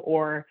take him,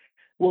 or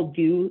we'll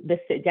do the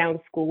sit down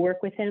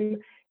schoolwork with him.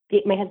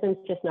 My husband's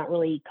just not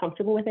really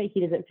comfortable with it. He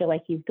doesn't feel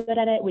like he's good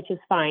at it, which is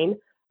fine.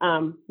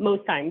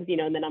 Most times,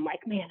 and then I'm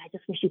like, man, I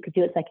just wish you could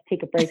do it so I could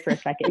take a break for a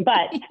second.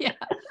 But,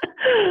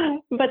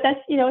 but that's,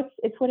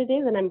 it's what it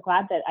is. And I'm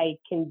glad that I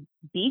can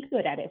be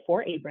good at it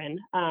for Abram.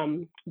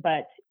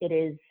 But it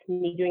is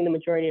me doing the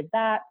majority of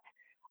that.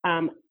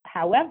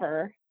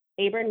 However,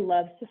 Abram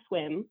loves to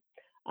swim.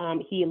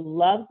 He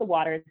loves the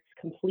water. It's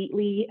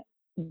completely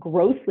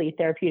grossly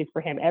therapeutic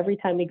for him. Every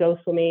time we go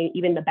swimming,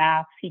 even the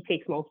baths, he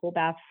takes multiple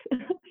baths,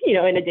 in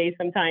a day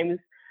sometimes.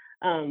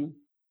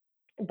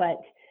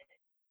 But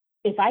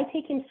if I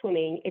take him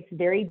swimming, it's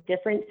very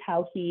different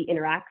how he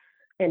interacts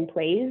and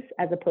plays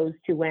as opposed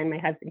to when my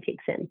husband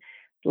takes him.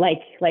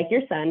 Like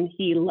your son,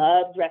 he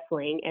loves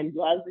wrestling and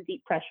loves the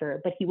deep pressure,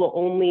 but he will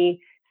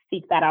only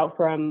seek that out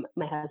from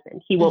my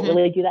husband. He won't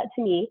really do that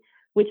to me,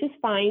 which is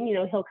fine.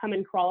 He'll come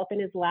and crawl up in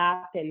his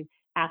lap and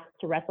ask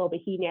to wrestle, but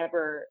he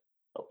never,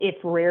 if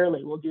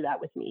rarely, will do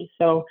that with me.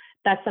 So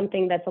that's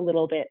something that's a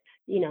little bit,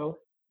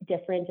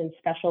 different and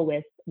special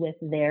with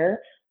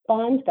their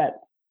bonds. But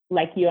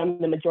like you, I'm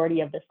the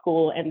majority of the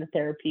school and the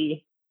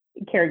therapy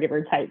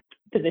caregiver type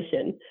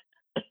position.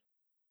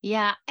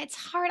 Yeah, it's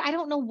hard. I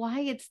don't know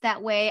why it's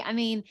that way. I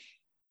mean,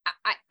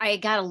 I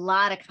got a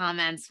lot of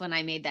comments when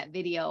I made that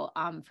video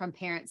from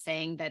parents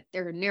saying that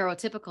their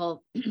neurotypical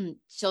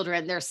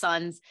children, their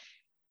sons,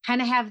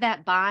 kind of have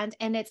that bond.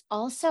 And it's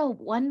also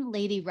one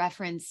lady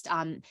referenced,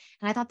 and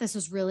I thought this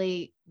was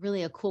really,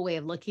 really a cool way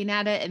of looking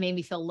at it. It made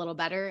me feel a little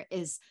better.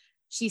 Is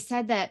she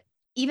said that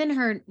even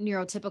her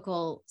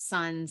neurotypical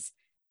sons,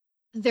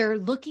 they're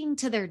looking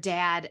to their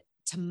dad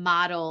to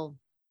model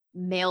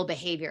male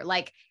behavior,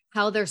 like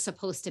how they're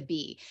supposed to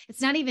be.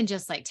 It's not even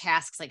just like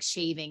tasks like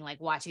shaving, like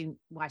watching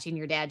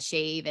your dad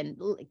shave and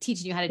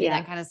teaching you how to do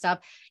that kind of stuff.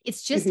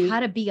 It's just how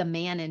to be a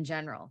man in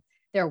general.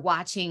 They're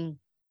watching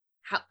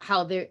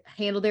how they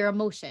handle their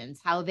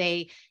emotions, how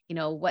they,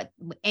 what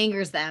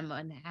angers them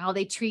and how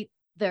they treat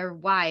their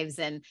wives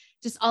and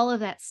just all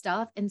of that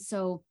stuff. And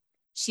so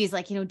she's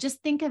like,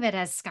 just think of it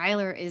as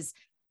Skylar is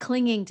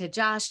clinging to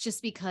Josh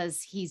just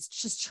because he's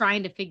just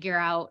trying to figure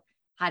out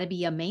how to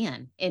be a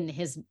man in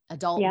his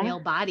adult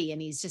male body.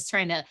 And he's just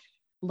trying to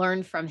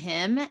learn from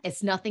him.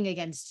 It's nothing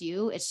against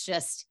you. It's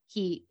just,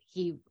 he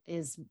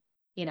is,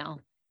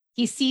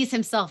 he sees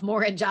himself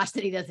more in Josh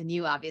than he does in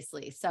you,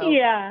 obviously. So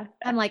yeah,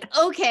 I'm like,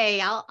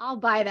 okay, I'll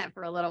buy that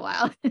for a little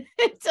while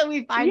until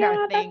we find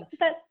our thing.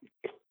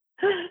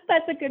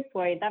 That's a good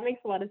point. That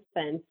makes a lot of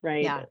sense,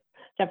 right? Yeah.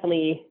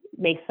 Definitely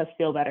makes us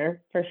feel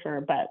better for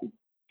sure. But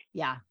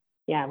yeah,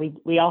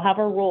 we all have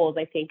our roles,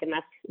 I think. And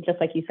that's just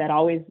like you said,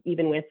 always,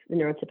 even with the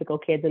neurotypical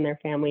kids and their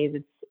families,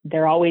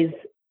 they're always,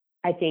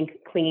 I think,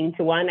 clinging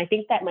to one. I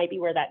think that might be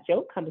where that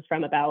joke comes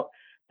from about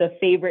the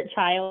favorite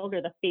child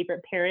or the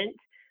favorite parent,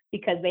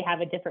 because they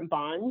have a different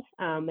bond.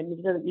 And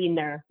it doesn't mean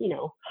they're,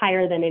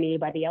 higher than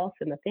anybody else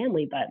in the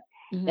family, but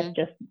it's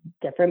just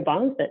different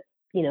bonds that,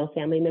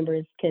 family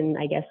members can,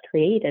 I guess,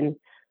 create. And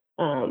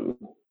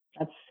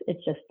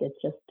it's just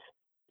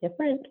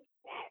different.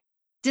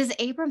 Does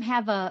Abram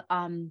have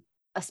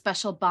a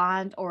special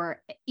bond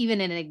or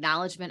even an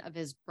acknowledgement of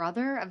his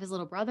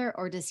little brother,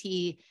 or does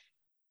he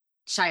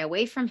shy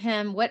away from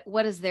him?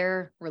 What is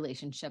their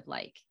relationship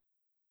like?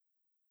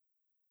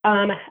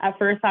 At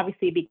first,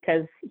 obviously,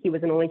 because he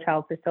was an only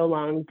child for so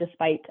long,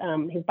 despite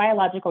his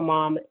biological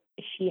mom,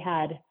 she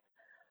had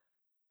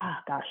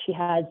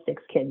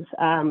 6 kids.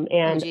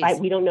 And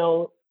we don't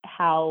know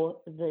how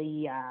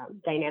the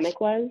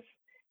dynamic was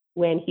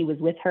when he was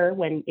with her,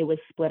 when it was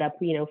split up,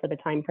 for the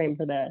time frame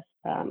for the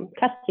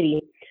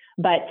custody.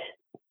 But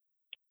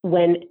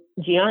when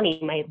Gianni,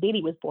 my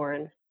baby, was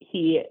born,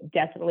 he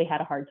definitely had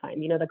a hard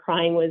time. The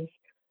crying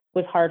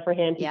was hard for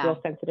him. He's real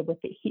sensitive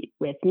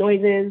with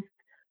noises.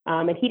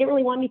 And he didn't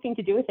really want anything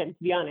to do with him,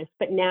 to be honest.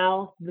 But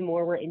now the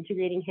more we're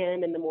integrating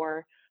him and the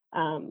more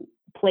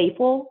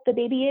playful the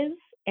baby is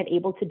and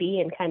able to be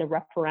and kind of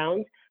rough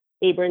around,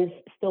 Abram's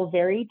still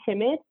very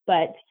timid,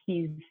 but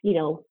he's,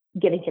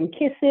 giving him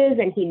kisses,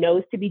 and he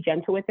knows to be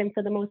gentle with him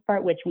for the most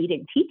part, which we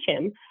didn't teach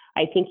him.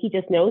 I think he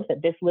just knows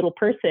that this little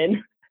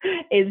person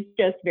is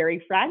just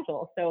very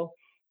fragile. So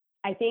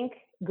I think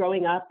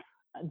growing up,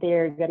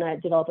 they're going to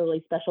develop a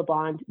really special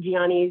bond.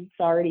 Gianni's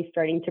already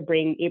starting to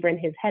bring Abram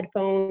his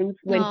headphones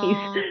when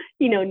he's,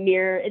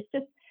 near. It's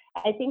just,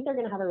 I think they're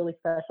going to have a really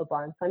special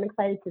bond. So I'm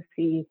excited to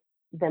see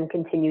them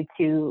continue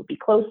to be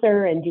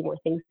closer and do more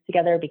things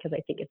together, because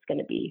I think it's going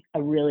to be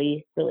a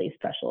really, really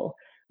special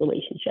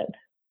relationship.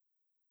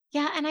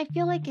 Yeah. And I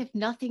feel like if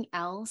nothing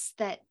else,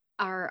 that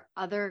our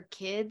other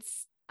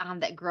kids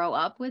that grow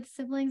up with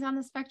siblings on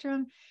the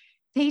spectrum,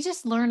 they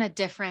just learn a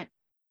different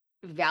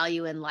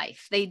value in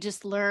life. They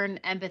just learn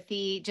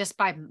empathy just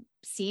by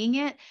seeing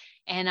it.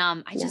 And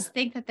I just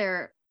think that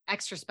they're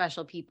extra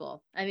special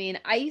people. I mean,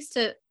 I used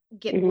to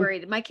get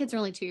worried. My kids are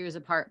only 2 years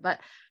apart, but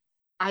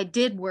I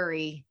did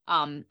worry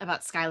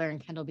about Skylar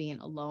and Kendall being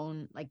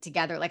alone, like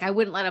together. Like I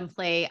wouldn't let them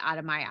play out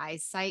of my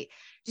eyesight,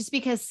 just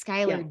because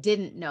Skylar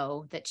didn't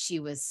know that she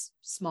was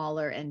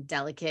smaller and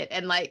delicate.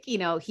 And like,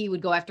 he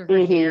would go after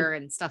her hair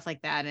and stuff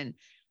like that. And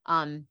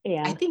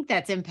I think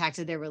that's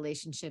impacted their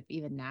relationship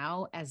even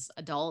now as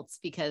adults,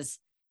 because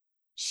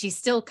she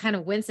still kind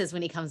of winces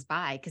when he comes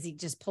by, because he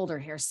just pulled her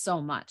hair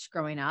so much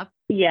growing up.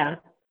 Yeah.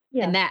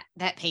 And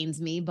that pains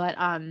me. But,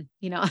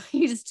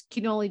 you just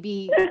can only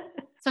be,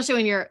 especially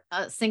when you're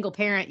a single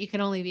parent, you can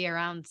only be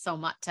around so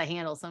much to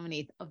handle so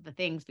many of the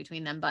things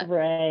between them. But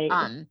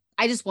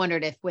I just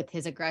wondered if with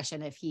his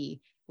aggression, if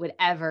he would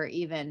ever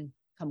even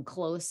come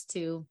close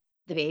to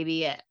the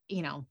baby,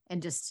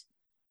 and just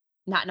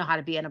not know how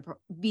to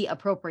be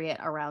appropriate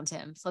around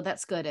him. So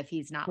that's good if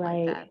he's not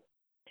like that.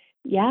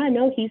 Yeah,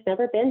 no, he's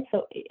never been.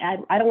 So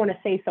I don't want to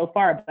say so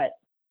far, but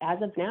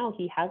as of now,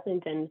 he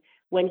hasn't. And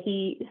when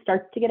he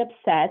starts to get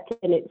upset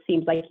and it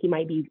seems like he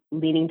might be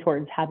leaning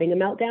towards having a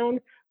meltdown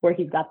where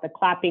he's got the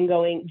clapping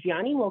going,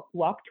 Gianni will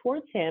walk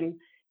towards him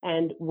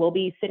and we'll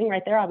be sitting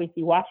right there,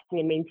 obviously watching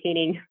and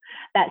maintaining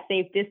that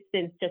safe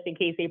distance just in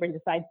case Abram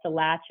decides to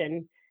latch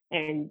and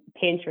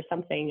pinch or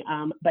something.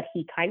 But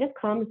he kind of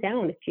calms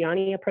down if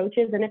Gianni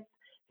approaches. And if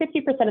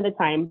 50% of the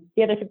time.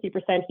 The other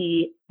 50%,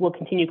 he will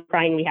continue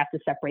crying. We have to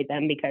separate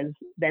them because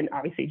then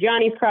obviously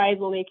Gianni's cries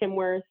will make him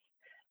worse.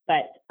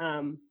 But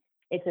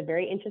it's a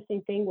very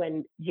interesting thing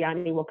when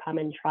Gianni will come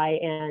and try,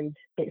 and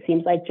it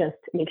seems like just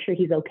make sure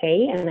he's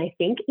okay. And I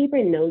think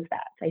Abram knows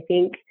that. I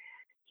think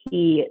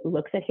he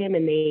looks at him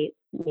and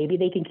maybe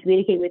they can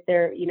communicate with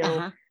their,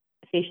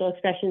 facial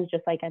expressions,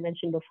 just like I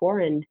mentioned before.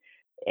 And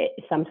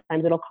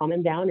sometimes it'll calm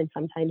him down, and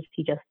sometimes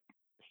he just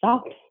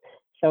stops.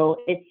 So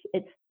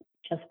it's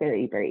just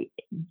very, very,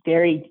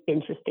 very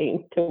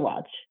interesting to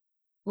watch.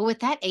 Well, with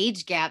that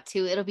age gap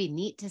too, it'll be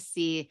neat to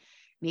see.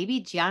 Maybe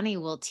Gianni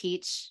will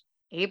teach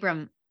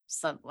Abram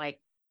some like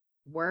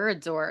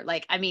words, or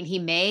like, I mean, he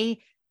may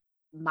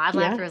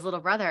model after his little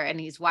brother, and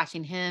he's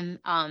watching him,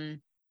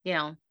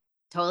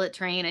 toilet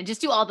train and just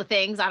do all the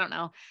things. I don't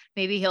know.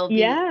 Maybe he'll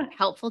be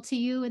helpful to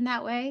you in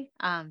that way.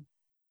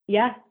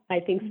 Yeah, I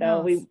think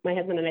so. My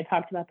husband and I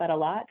talked about that a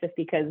lot, just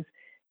because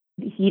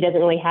he doesn't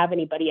really have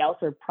anybody else,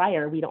 or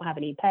prior, we don't have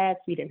any pets.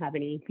 We didn't have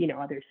any,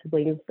 other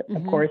siblings,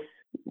 of course,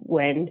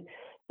 when,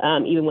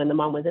 even when the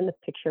mom was in the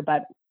picture,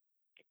 but,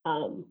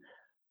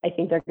 I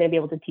think they're going to be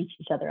able to teach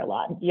each other a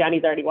lot.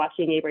 Gianni's already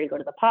watching Abram go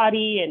to the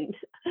potty and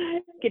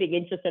getting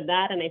interested in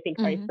that. And I think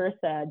vice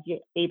versa,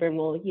 Abram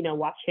will,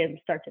 watch him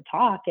start to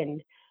talk,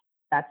 and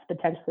that's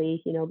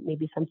potentially,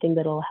 maybe something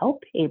that'll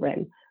help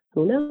Abram.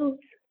 Who knows?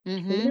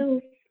 Who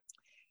knows?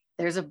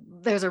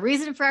 There's a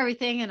reason for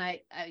everything. And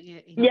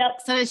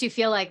sometimes you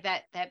feel like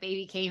that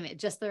baby came at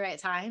just the right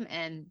time.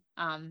 And,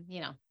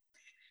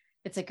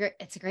 it's a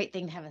great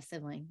thing to have a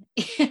sibling.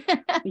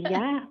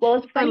 Well,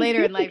 it's for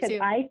later in life too.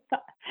 I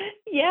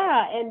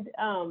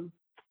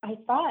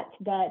thought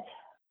that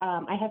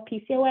I have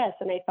PCOS,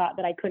 and I thought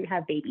that I couldn't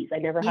have babies. I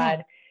never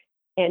had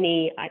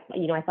any. I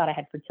thought I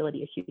had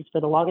fertility issues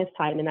for the longest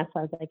time, and that's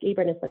why I was like,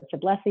 Abram is such a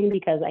blessing,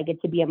 because I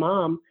get to be a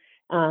mom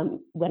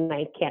when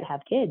I can't have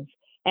kids.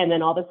 And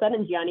then all of a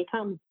sudden, Gianni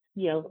comes.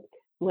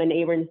 When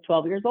Abram's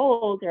 12 years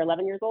old or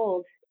 11 years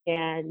old,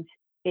 and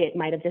it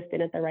might have just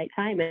been at the right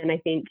time. And I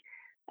think.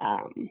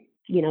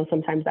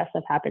 Sometimes that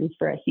stuff happens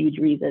for a huge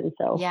reason.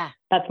 So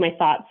that's my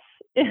thoughts.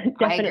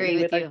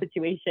 Definitely with our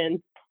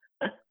situation.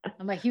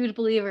 I'm a huge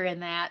believer in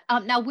that.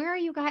 Now, where are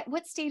you guys?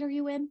 What state are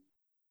you in?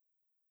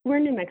 We're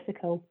in New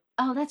Mexico.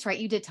 Oh, that's right.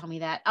 You did tell me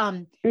that.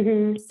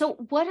 So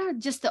what are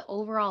just the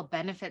overall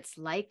benefits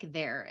like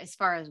there, as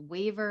far as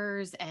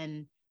waivers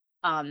and,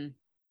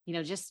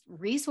 just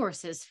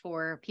resources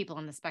for people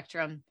on the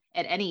spectrum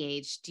at any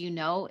age? Do you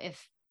know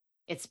if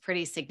it's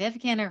pretty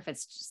significant, or if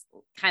it's just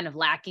kind of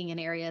lacking in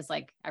areas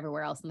like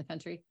everywhere else in the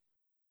country?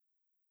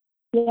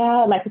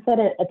 Yeah, like I said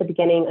at the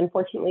beginning,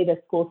 unfortunately,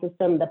 the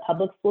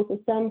public school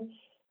system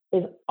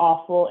is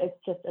awful. It's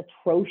just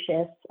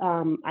atrocious.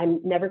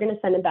 I'm never going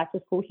to send him back to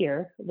school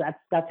here.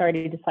 That's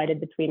already decided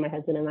between my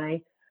husband and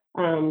I.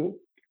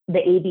 The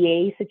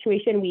ABA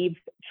situation, we've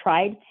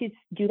tried to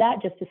do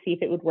that just to see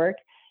if it would work.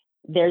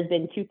 There's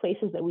been 2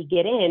 places that we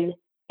get in,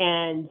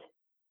 and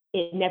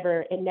it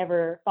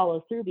never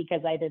follows through,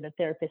 because either the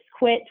therapist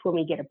quit when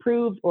we get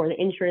approved, or the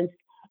insurance.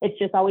 It's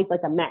just always like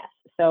a mess.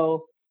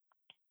 So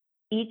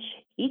each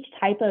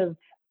type of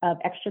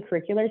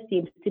extracurricular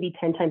seems to be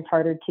 10 times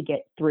harder to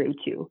get through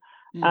to.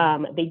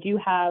 They do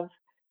have,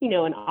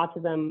 an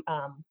autism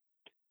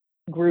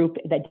group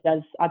that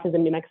does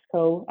Autism New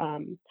Mexico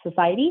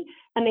Society,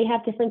 and they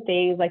have different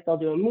things, like they'll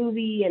do a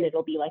movie, and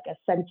it'll be like a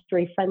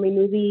sensory friendly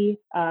movie.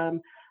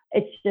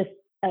 It's just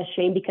a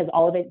shame, because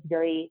all of it's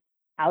very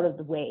out of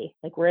the way.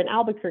 Like, we're in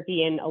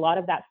Albuquerque, and a lot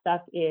of that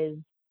stuff is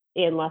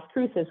in Las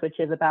Cruces, which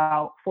is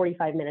about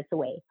 45 minutes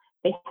away.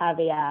 They have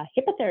a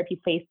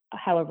hippotherapy place,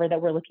 however,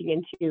 that we're looking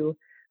into.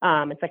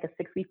 It's like a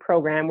 6-week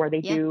program where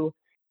they do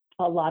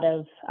a lot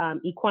of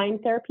equine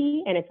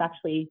therapy, and it's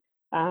actually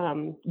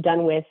done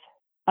with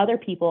other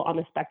people on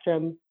the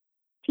spectrum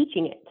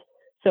teaching it.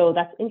 So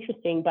that's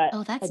interesting. But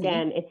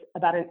again, neat.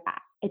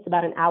 It's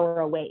about an hour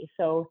away.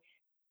 So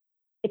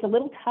it's a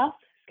little tough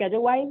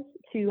schedule-wise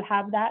to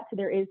have that. So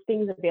there is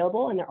things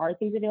available, and there are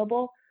things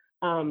available.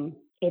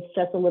 It's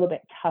just a little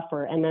bit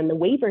tougher. And then the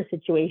waiver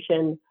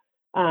situation,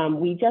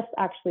 we just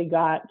actually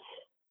got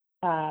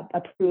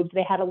approved.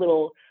 They had a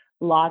little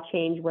law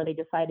change where they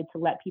decided to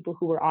let people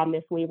who were on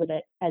this waiver,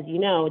 that, as you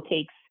know,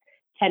 takes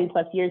 10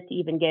 plus years to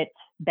even get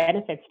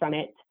benefits from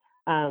it,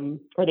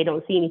 or they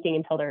don't see anything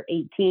until they're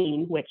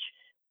 18, which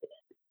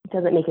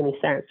doesn't make any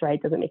sense,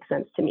 right? Doesn't make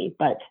sense to me.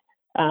 But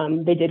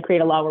they did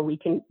create a law where we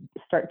can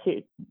start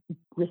to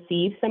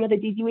receive some of the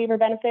DG waiver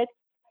benefits.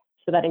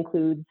 So that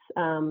includes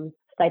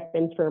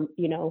stipends for,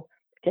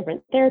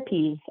 different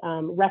therapies,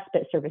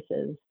 respite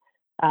services,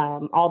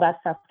 all that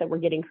stuff that we're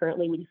getting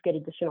currently. We just get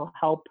additional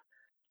help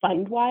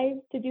fund-wise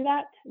to do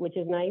that, which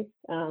is nice.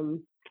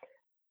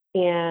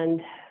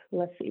 And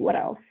let's see, what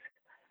else?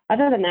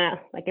 Other than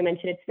that, like I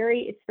mentioned, it's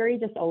very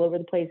just all over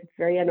the place. It's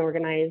very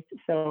unorganized.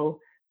 So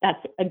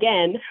that's,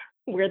 again,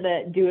 where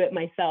the do it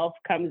myself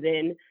comes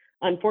in,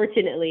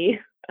 unfortunately,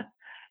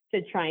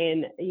 to try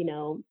and,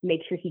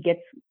 make sure he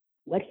gets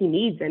what he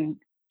needs, and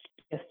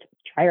just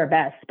try our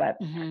best. But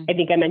Mm-hmm. I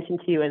think I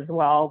mentioned to you as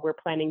well, we're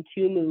planning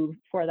to move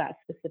for that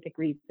specific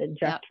reason,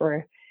 just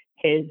for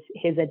his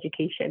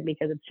education,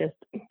 because it's just,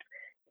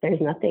 there's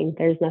nothing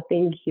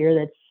here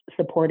that's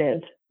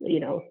supportive,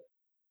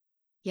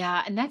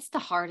 Yeah. And that's the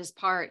hardest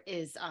part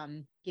is,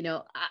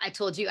 I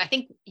told you, I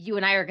think you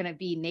and I are going to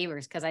be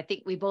neighbors because I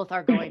think we both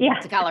are going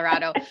to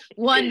Colorado.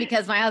 One,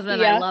 because my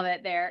husband and I love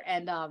it there.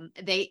 And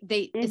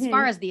they as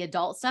far as the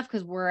adult stuff,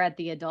 because we're at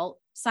the adult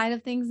side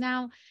of things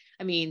now,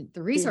 I mean,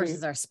 the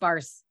resources are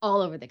sparse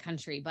all over the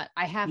country, but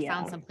I have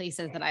found some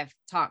places that I've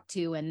talked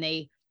to and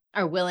they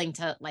are willing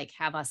to like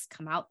have us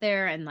come out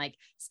there and like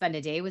spend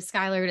a day with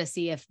Skylar to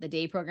see if the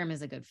day program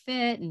is a good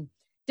fit and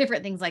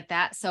different things like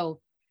that.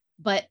 So,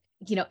 but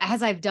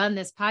as I've done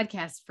this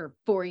podcast for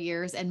 4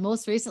 years and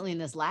most recently in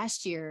this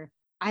last year,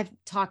 I've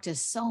talked to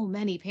so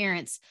many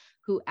parents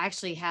who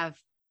actually have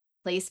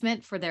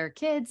placement for their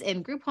kids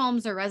in group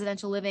homes or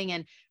residential living,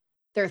 and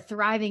they're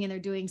thriving and they're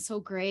doing so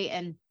great.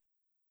 And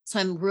so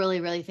I'm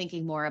really, really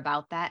thinking more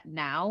about that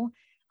now,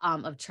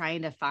 of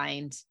trying to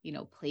find,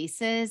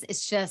 places.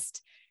 It's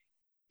just,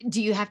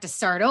 do you have to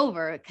start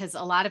over? Because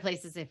a lot of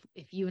places,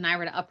 if you and I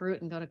were to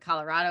uproot and go to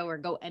Colorado or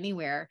go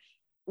anywhere,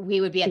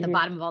 we would be at the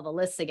bottom of all the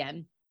lists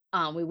again.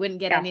 We wouldn't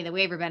get any of the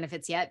waiver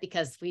benefits yet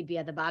because we'd be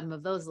at the bottom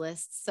of those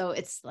lists. So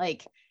it's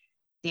like,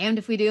 damned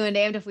if we do and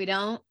damned if we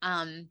don't.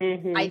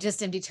 I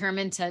just am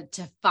determined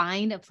to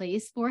find a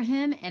place for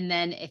him. And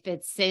then if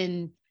it's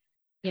in,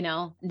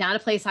 not a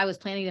place I was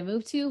planning to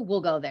move to,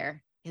 we'll go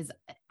there because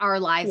our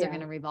lives are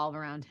going to revolve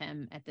around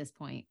him at this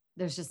point.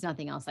 There's just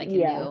nothing else I can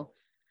do.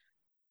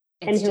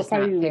 It's and he'll just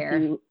probably not fair.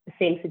 do the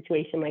same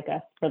situation like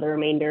us for the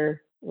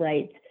remainder,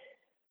 right?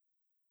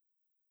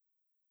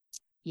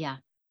 Yeah.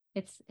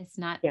 It's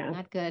not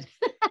good.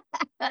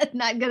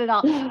 Not good at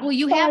all. Well,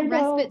 you have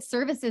respite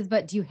services,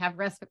 but do you have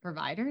respite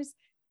providers?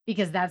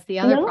 Because that's the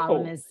other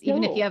problem is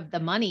even if you have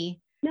the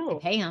money to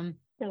pay them,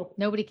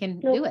 nobody can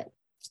do it.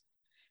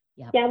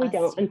 Yeah, we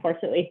don't,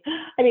 unfortunately.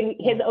 I mean,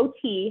 his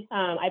OT,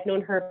 I've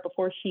known her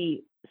before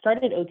she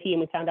started OT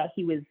and we found out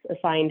he was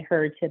assigned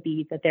her to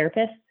be the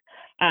therapist.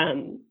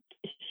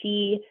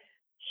 She's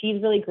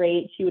really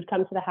great. She would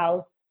come to the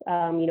house,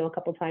 a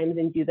couple times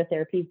and do the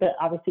therapies. But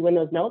obviously when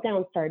those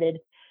meltdowns started,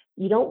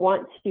 you don't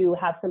want to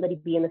have somebody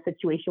be in a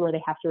situation where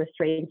they have to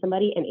restrain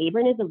somebody. And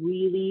Abram is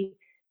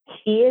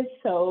he is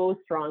so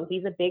strong.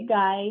 He's a big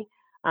guy.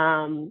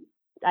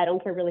 I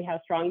don't care really how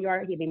strong you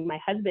are. I mean, my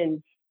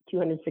husband's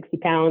 260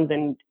 pounds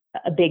and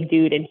a big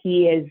dude, and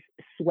he is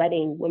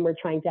sweating when we're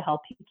trying to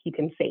help keep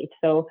him safe.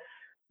 So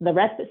the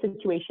respite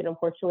situation,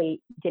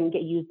 unfortunately, didn't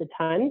get used a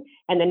ton.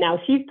 And then now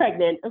she's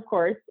pregnant, of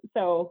course.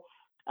 So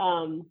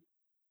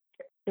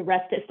the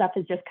respite stuff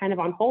is just kind of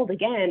on hold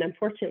again,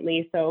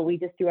 unfortunately. So we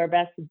just do our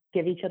best to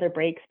give each other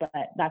breaks, but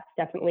that's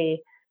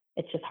definitely,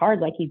 it's just hard.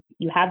 Like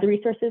you have the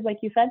resources, like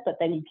you said, but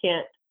then you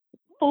can't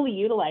fully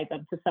utilize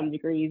them to some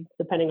degrees,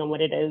 depending on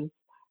what it is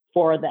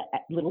for the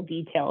little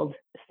detailed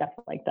stuff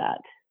like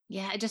that.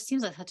 Yeah, it just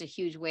seems like such a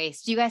huge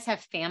waste. Do you guys have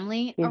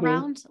family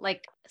around?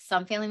 Like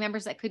some family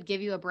members that could give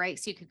you a break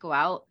so you could go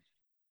out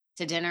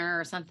to dinner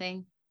or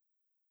something?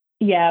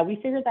 Yeah, we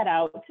figured that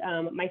out.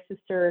 My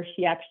sister,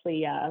 she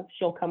actually,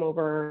 she'll come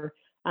over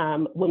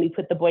when we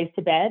put the boys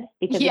to bed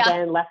because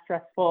again, less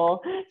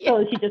stressful.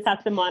 So she just has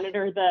to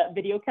monitor the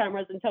video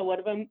cameras until one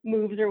of them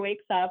moves or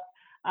wakes up.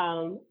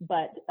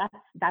 But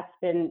that's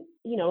been,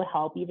 a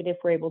help, even if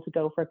we're able to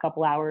go for a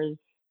couple hours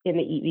in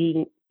the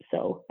evening.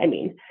 So, I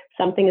mean,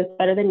 something is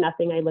better than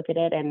nothing. I look at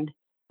it and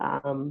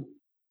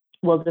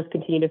we'll just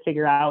continue to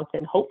figure out,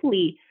 and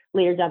hopefully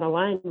later down the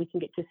line, we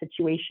can get to a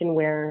situation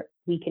where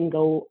we can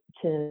go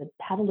to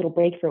have a little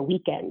break for a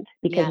weekend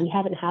because we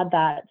haven't had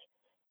that.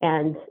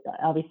 And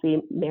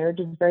obviously marriage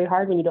is very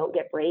hard when you don't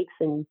get breaks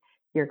and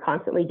you're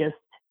constantly just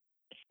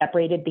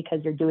separated because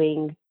you're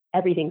doing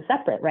everything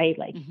separate, right?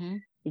 Like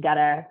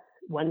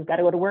one's got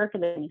to go to work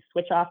and then you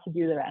switch off to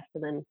do the rest.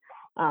 And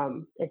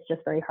then it's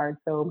just very hard.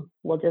 So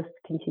we'll just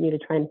continue to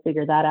try and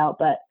figure that out.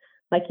 But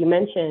like you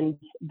mentioned,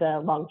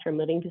 the long-term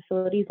living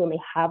facilities, when they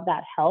have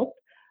that help,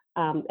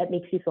 it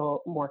makes you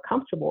feel more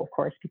comfortable, of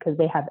course, because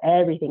they have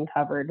everything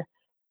covered.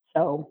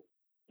 So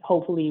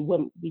hopefully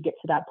when we get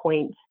to that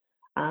point,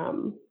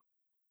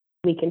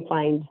 we can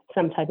find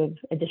some type of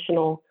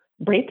additional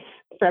breaks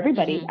for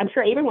everybody. I'm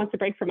sure Abram wants a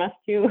break from us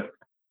too.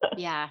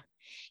 Yeah.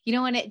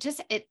 And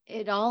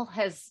it all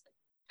has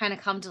kind of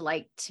come to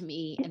light to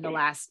me in the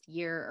last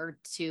year or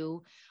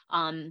two,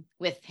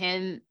 with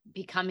him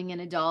becoming an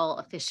adult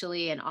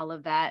officially and all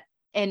of that.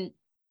 And,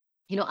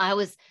 I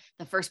was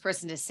the first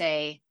person to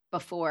say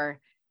before,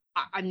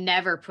 I'm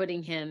never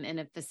putting him in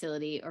a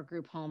facility or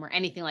group home or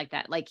anything like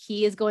that. Like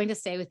he is going to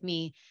stay with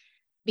me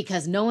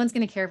because no one's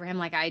going to care for him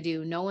like I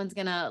do. No one's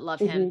going to love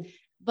him.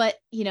 But,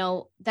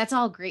 that's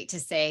all great to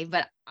say,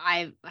 but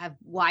I've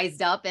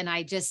wised up and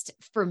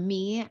for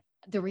me,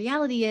 the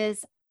reality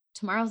is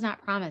tomorrow's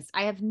not promised.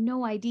 I have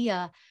no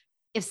idea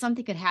if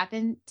something could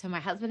happen to my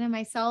husband and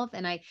myself.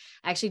 And I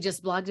actually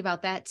just blogged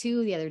about that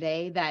too the other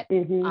day that,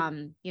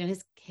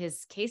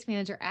 his case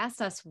manager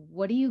asked us,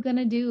 what are you going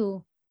to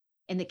do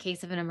in the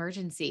case of an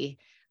emergency?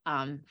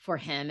 for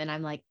him. And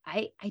I'm like,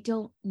 I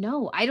don't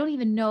know. I don't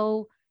even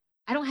know.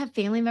 I don't have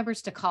family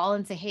members to call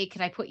and say, hey,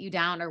 could I put you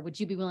down? Or would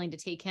you be willing to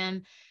take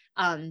him?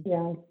 Um,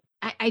 Yeah.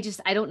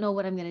 I don't know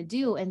what I'm going to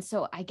do. And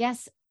so I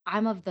guess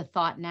I'm of the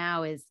thought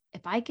now is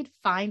if I could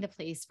find a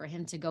place for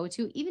him to go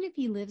to, even if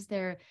he lives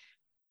there,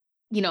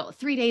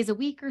 3 days a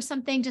week or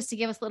something, just to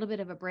give us a little bit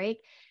of a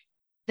break,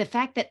 the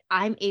fact that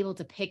I'm able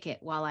to pick it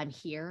while I'm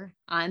here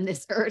on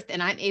this earth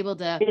and I'm able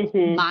to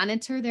Hmm.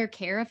 monitor their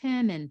care of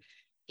him and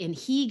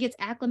he gets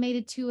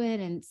acclimated to it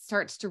and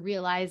starts to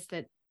realize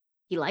that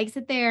he likes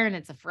it there and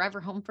it's a forever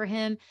home for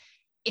him.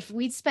 If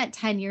we'd spent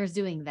 10 years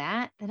doing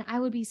that, then I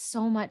would be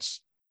so much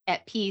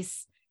at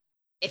peace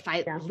if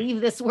I Yeah. leave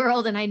this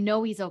world and I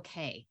know he's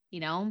okay,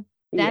 That's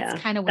Yeah.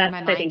 kind of where That's, my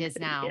I mind think, is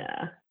now.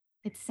 yeah,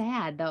 It's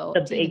sad though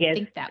the to even biggest,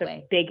 think that the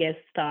way. biggest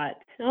thought.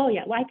 Oh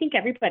yeah. Well, I think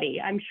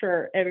I'm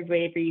sure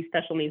every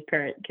special needs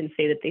parent can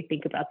say that they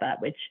think about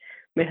that, which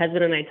my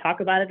husband and I talk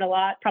about it a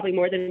lot, probably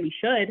more than we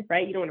should,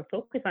 right? You don't want to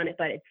focus on it,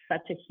 but it's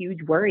such a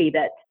huge worry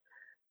that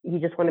you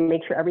just want to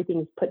make sure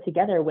everything's put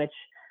together, which,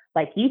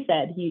 like you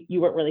said, you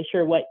weren't really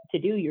sure what to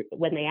do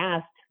when they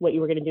asked what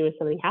you were going to do if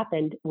something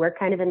happened. We're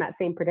kind of in that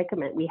same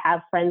predicament. We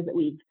have friends that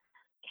we've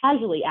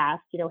casually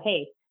asked,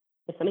 hey,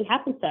 if something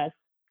happens to us,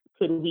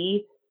 could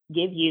we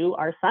give you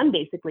our son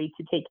basically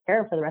to take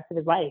care of for the rest of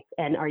his life?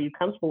 And are you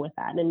comfortable with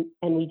that?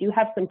 And we do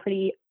have some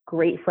pretty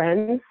great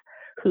friends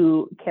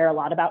who care a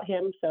lot about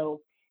him.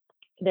 So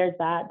there's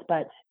that,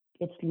 but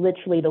it's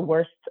literally the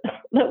worst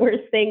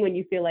thing when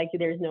you feel like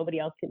there's nobody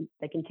else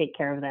that can take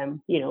care of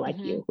them, like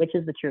Mhm. you, which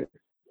is the truth.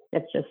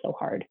 It's just so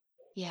hard.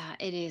 Yeah,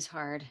 it is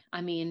hard.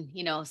 I mean,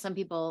 some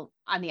people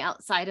on the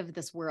outside of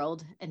this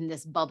world and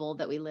this bubble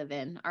that we live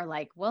in are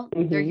like, well,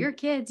 they're Hmm. your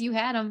kids. You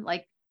had them,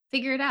 like,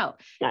 figure it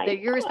out. They're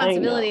your I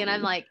responsibility. And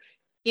I'm know. like,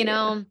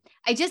 Yeah.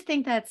 I just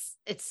think it's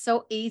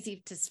so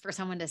easy for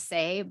someone to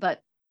say,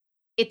 but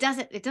it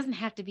doesn't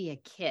have to be a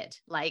kid.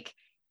 Like,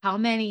 how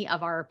many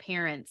of our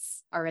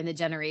parents are in the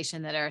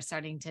generation that are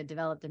starting to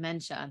develop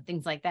dementia and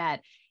things like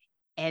that?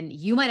 And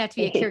you might have to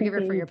be a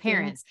caregiver for your Yeah.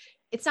 parents.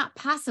 It's not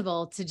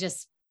possible to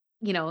just,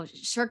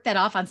 shirk that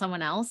off on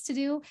someone else to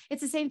do.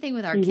 It's the same thing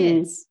with our Hmm.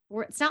 kids.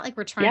 It's not like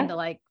we're trying Yeah. to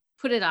like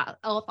put it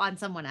off on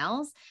someone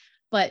else,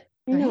 but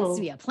there has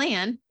to be No. a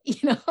plan,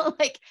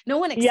 like no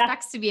one Yeah.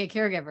 expects to be a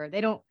caregiver.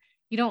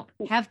 You don't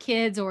have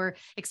kids or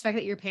expect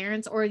that your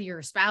parents or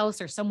your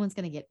spouse or someone's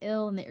going to get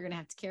ill and that you're going to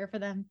have to care for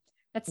them.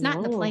 That's not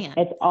in the No. plan.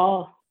 It's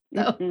all.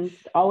 So,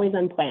 It's always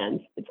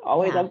unplanned. It's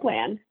always yeah.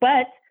 unplanned.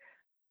 But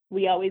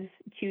we always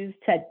choose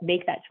to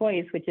make that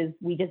choice, which is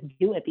we just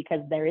do it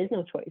because there is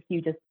no choice.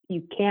 You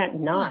can't Yeah.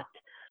 not.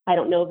 I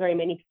don't know very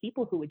many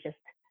people who would just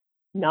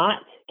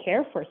not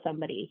care for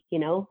somebody.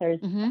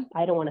 Hmm.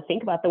 I don't want to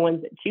think about the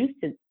ones that choose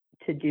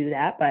to do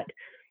that, but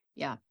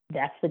Yeah.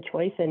 that's the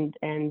choice,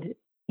 and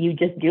you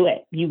just do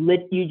it. You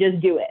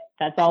just do it.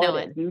 That's I all know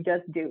it it. is. You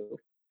just do.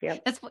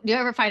 Yep. Do you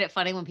ever find it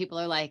funny when people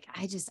are like,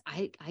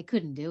 I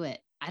couldn't do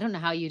it. I don't know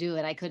how you do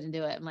it. I couldn't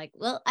do it. I'm like,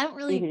 well, I don't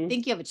really Hmm.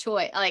 think you have a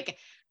choice. Like,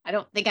 I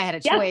don't think I had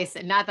a Yeah. choice,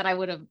 and not that I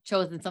would have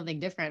chosen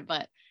something different,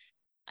 but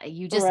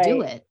you just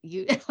do Right. it.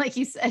 You, like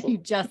you said, you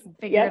just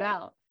figure it Yep.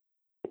 out.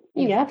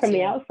 You Yeah. have From the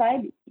to.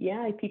 outside,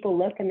 yeah, people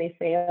look and they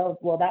say, "Oh,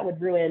 well, that would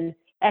ruin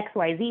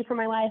XYZ for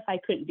my life. I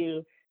couldn't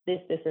do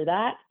this, or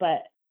that."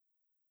 But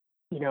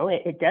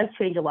it does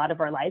change a lot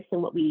of our lives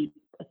and what we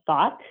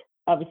thought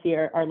obviously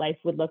our life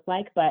would look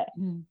like, but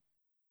Mm.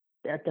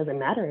 that doesn't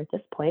matter at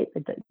this point.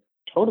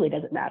 Totally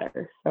doesn't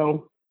matter.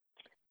 So,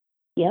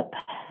 yep,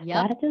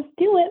 Yep. gotta just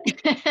do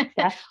it.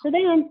 That's for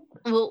them.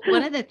 Well,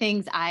 one of the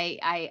things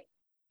I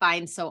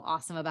find so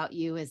awesome about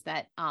you is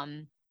that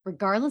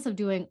regardless of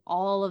doing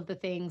all of the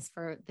things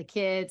for the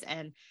kids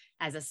and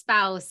as a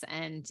spouse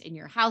and in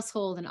your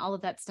household and all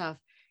of that stuff,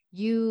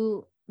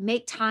 you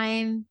make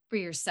time for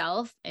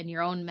yourself and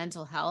your own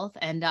mental health.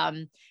 And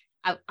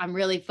I'm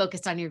really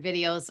focused on your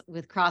videos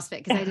with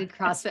CrossFit because I did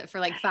CrossFit for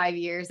like 5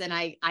 years, and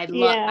I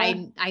love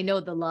Yeah, I know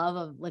the love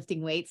of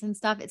lifting weights and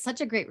stuff. It's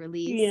such a great yeah.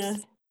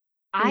 release.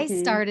 I Mhm.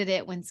 started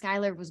it when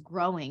Skylar was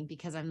growing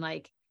because I'm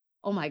like,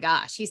 oh my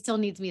gosh, he still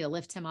needs me to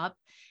lift him up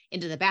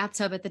into the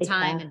bathtub at the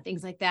time Yeah, and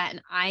things like that.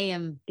 And I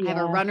have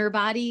a yeah. runner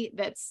body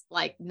that's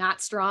like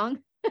not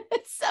strong.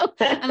 So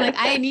I'm like,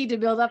 I need to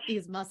build up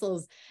these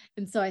muscles.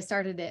 And so I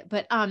started it.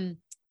 But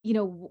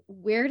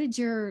where did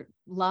your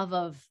love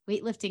of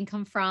weightlifting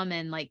come from?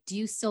 And like, do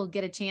you still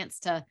get a chance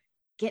to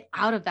get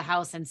out of the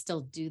house and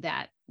still do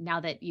that now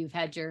that you've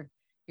had your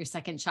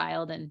second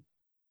child? And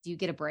do you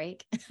get a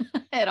break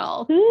at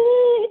all?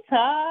 It's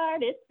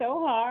hard. It's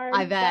so I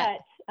hard. bet.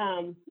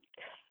 But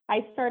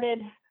I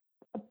started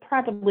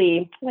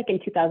probably like in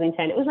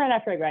 2010. It was right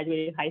after I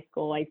graduated high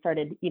school. I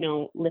started,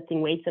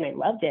 lifting weights, and I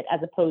loved it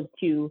as opposed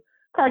to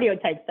cardio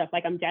type stuff.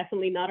 Like, I'm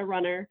definitely not a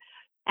runner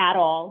at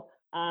all.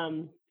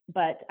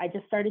 But I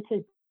just started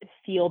to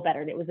feel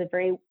better. And it was a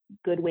very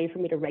good way for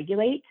me to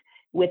regulate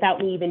without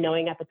me even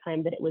knowing at the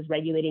time that it was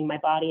regulating my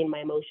body and my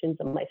emotions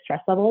and my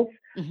stress levels.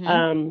 Hmm.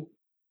 Um,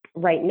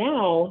 right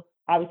now,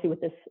 obviously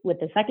with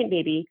the second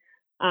baby,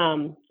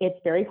 It's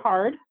very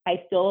hard.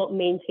 I still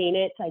maintain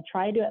it. I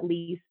try to at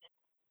least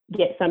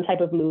get some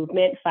type of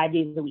movement 5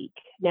 days a week.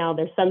 Now,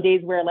 there's some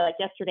days where, like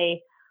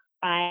yesterday,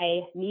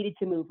 I needed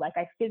to move. Like,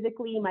 I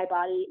physically, my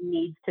body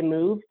needs to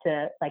move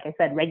to, like I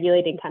said,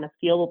 regulate and kind of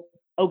feel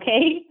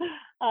okay.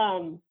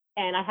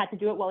 And I had to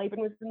do it while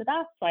Abram was in the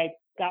bath. So I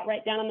got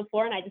right down on the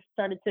floor and I just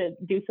started to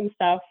do some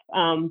stuff.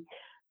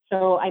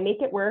 So I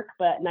make it work,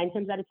 but 9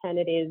 times out of 10,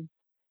 it is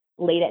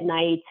late at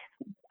night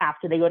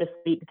after they go to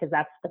sleep, because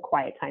that's the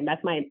quiet time.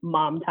 That's my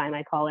mom time,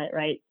 I call it,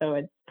 right? So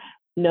it's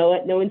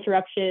no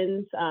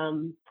interruptions.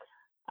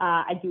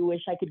 I do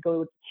wish I could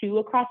go to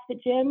a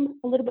CrossFit gym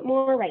a little bit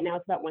more. Right now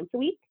it's about once a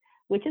week,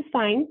 which is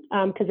fine,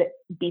 because it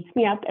beats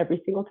me up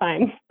every single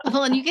time.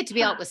 Well, and you get to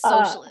be out with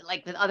social,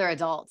 like with other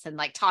adults, and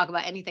like talk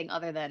about anything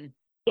other than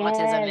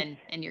autism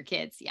and your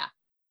kids. Yeah.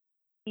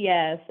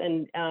 Yes.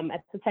 And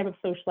that's the type of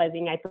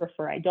socializing I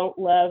prefer. I don't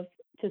love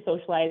to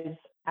socialize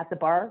at the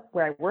bar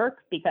where I work,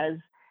 because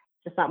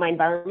it's just not my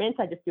environment.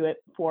 I just do it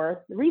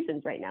for the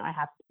reasons right now. I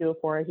have to do it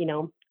for,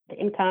 the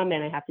income,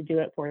 and I have to do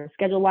it for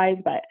schedule wise.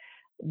 But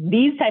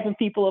these type of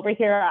people over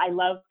here, I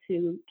love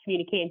to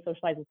communicate and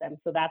socialize with them.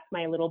 So that's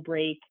my little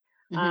break.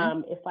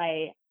 If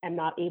I am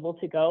not able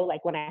to go,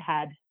 like when I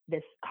had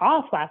this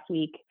cough last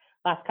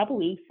couple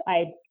weeks,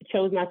 I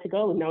chose not to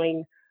go,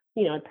 knowing,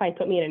 it probably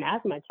put me in an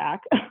asthma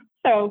attack.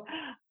 So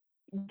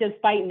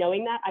despite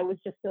knowing that, I was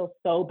just still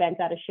so bent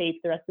out of shape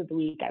the rest of the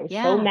week. I was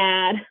so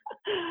mad.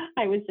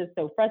 I was just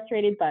so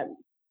frustrated, but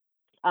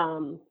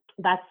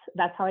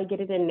that's how I get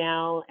it in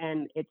now.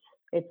 And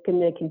it's going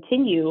to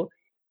continue,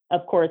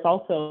 of course,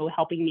 also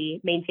helping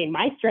me maintain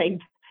my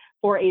strength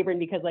for Abram,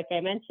 because like I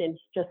mentioned,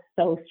 he's just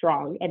so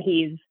strong, and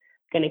he's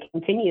going to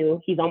continue.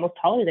 He's almost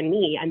taller than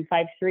me. I'm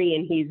 5'3",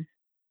 and he's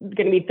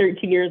going to be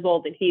 13 years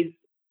old, and he's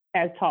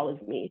as tall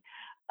as me.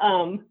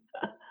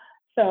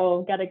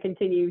 So got to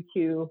continue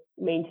to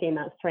maintain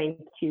that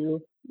strength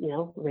to,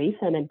 raise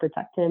him and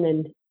protect him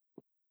and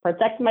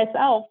protect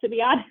myself, to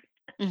be honest.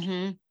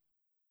 Mm-hmm.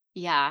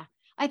 Yeah.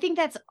 I think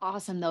that's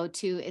awesome though,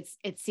 too.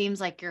 It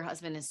seems like your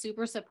husband is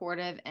super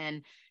supportive,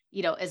 and,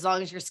 as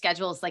long as your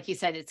schedule is, like you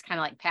said, it's kind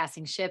of like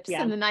passing ships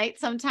in the night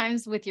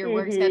sometimes with your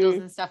work schedules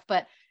and stuff,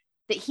 but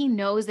that he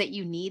knows that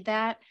you need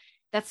that.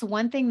 That's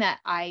one thing that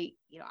I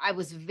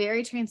was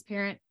very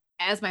transparent,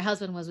 as my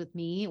husband was with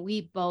me.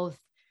 We both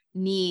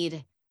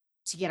need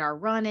to get our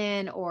run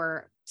in,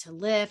 or to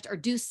lift, or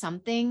do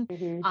something.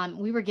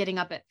 We were getting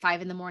up at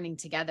 5 a.m.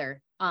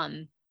 together.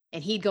 And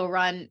he'd go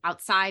run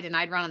outside and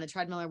I'd run on the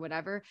treadmill or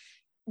whatever,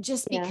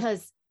 just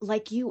because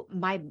like you,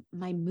 my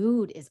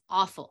mood is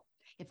awful.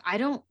 If I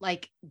don't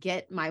like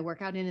get my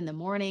workout in the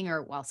morning,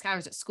 or while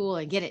Skylar's at school,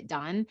 and get it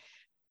done,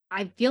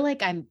 I feel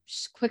like I'm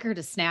quicker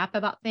to snap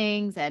about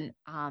things. And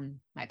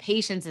my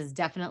patience is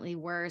definitely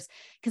worse,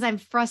 because I'm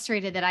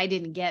frustrated that I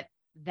didn't get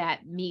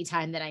that me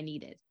time that I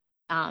needed.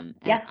 And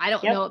I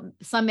don't know,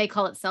 some may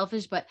call it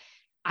selfish, but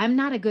I'm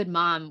not a good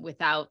mom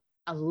without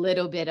a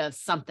little bit of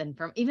something,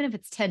 from, even if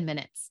it's 10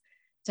 minutes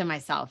to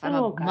myself. I'm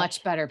a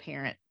much better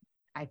parent,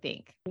 I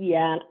think.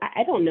 Yeah.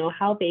 I don't know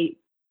how they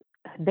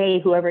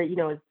whoever,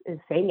 is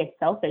saying it's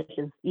selfish,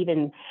 is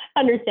even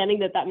understanding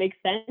that makes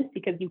sense,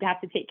 because you have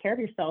to take care of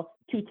yourself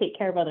to take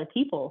care of other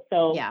people.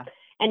 So,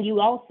 and you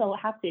also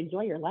have to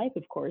enjoy your life,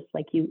 of course.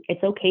 Like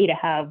it's okay to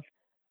have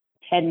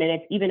 10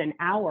 minutes, even an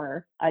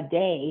hour a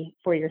day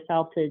for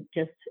yourself, to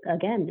just,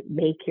 again,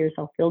 make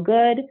yourself feel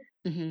good,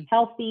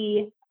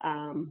 healthy,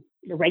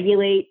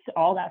 regulate.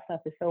 All that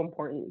stuff is so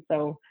important.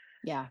 So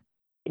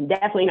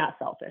definitely not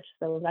selfish.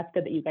 So that's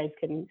good that you guys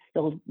can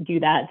still do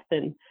that,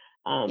 and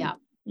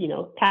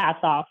pass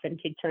off and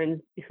take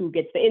turns, who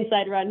gets the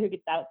inside run, who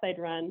gets the outside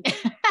run.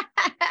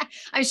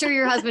 I'm sure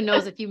your husband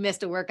knows if you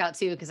missed a workout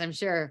too, because I'm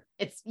sure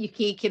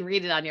he can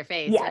read it on your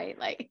face, right?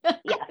 Like,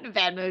 in a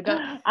bad mood.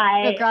 Go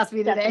cross me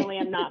today. Definitely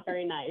am not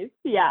very nice.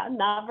 Yeah,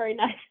 not very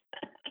nice.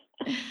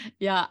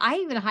 Yeah, I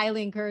even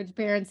highly encourage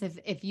parents,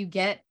 if you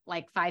get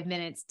like 5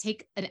 minutes,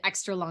 take an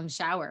extra long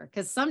shower,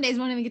 because some days we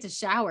don't even get to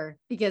shower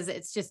because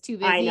it's just too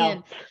busy,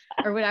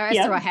 or whatever.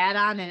 I throw a hat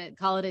on and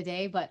call it a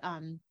day. But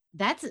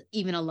that's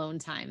even alone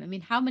time. I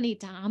mean, how many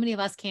of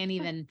us can't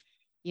even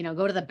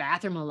go to the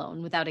bathroom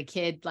alone without a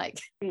kid like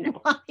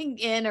walking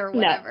in or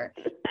whatever.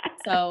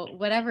 So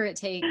whatever it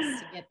takes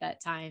to get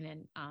that time.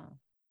 And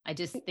I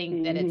just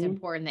think that it's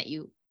important that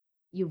you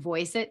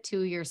voice it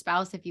to your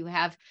spouse. If you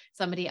have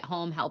somebody at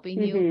home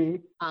helping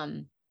you,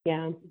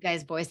 you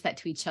guys voice that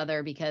to each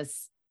other,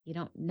 because you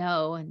don't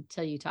know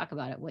until you talk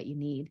about it what you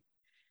need,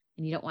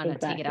 and you don't want to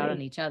take it out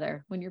on each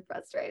other when you're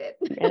frustrated.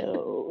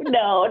 No.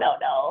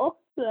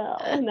 So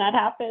when that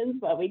happens,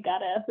 but we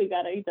gotta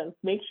just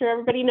make sure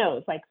everybody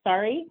knows, like,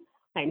 sorry,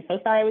 I'm so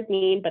sorry I was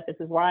mean, but this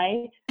is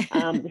why,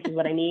 this is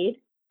what I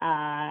need.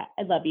 I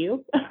love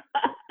you.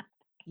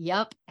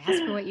 Yep.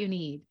 Ask for what you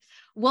need.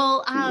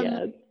 Well,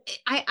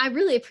 I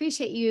really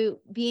appreciate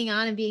you being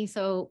on and being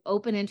so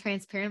open and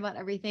transparent about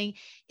everything.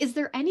 Is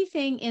there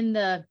anything in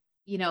the,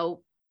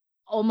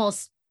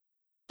 almost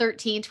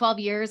 12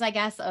 years, I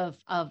guess, of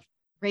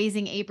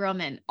raising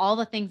Abram and all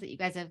the things that you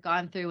guys have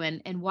gone through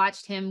and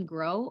watched him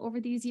grow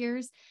over these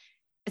years,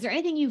 Is there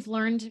anything you've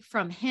learned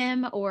from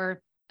him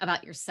or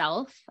about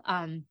yourself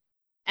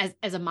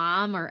as a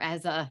mom or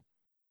as a,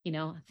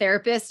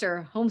 therapist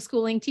or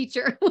homeschooling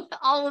teacher,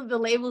 all of the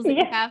labels that you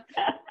Yeah. have?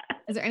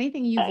 Is there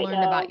anything you've I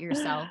learned about know.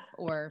 yourself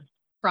or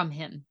from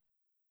him?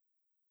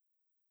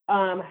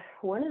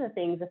 One of the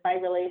things, if I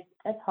really,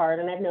 it's hard,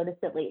 and I've noticed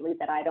it lately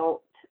that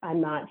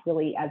I'm not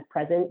really as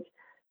present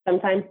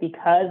sometimes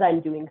because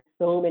I'm doing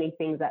so many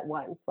things at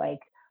once. Like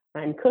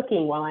I'm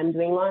cooking while I'm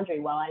doing laundry,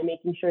 while I'm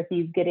making sure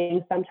he's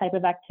getting some type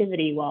of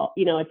activity. While,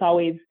 it's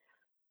always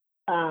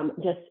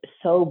just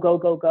so go,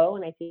 go, go.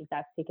 And I think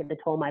that's taken the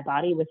toll on my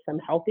body with some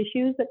health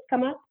issues that's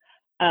come up.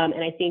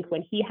 And I think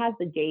when he has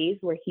the days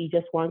where he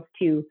just wants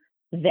to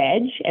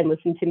veg and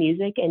listen to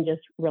music and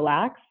just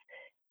relax,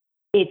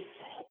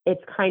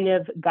 it's kind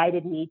of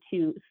guided me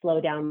to slow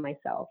down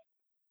myself,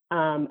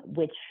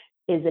 which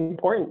is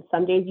important.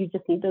 Some days you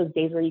just need those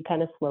days where you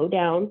kind of slow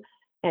down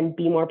and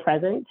be more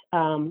present,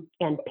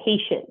 and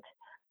patient.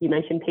 You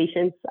mentioned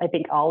patience. I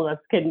think all of us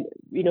can,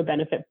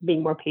 benefit from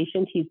being more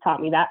patient. He's taught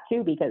me that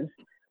too, because,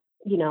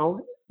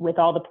 with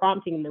all the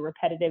prompting and the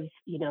repetitive,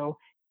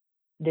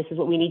 this is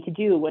what we need to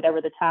do,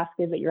 whatever the task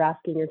is that you're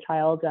asking your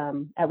child,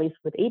 at least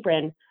with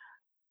Abram,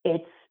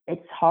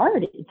 it's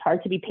hard. It's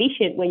hard to be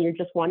patient when you're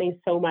just wanting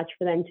so much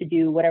for them to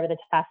do whatever the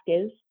task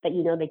is that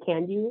they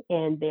can do,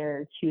 and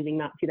they're choosing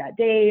not to that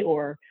day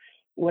or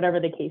whatever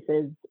the case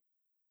is.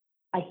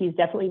 He's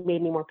definitely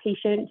made me more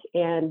patient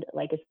and,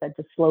 like I said,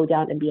 to slow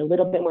down and be a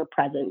little bit more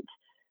present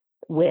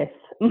with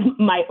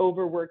my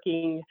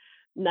overworking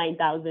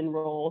 9,000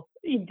 role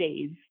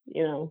days,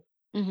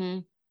 Mm-hmm.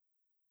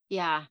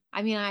 Yeah.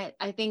 I mean,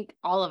 I think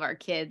all of our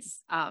kids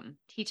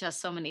teach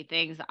us so many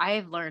things. I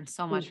have learned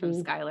so much from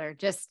Mm-hmm. Skylar,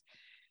 just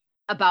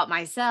about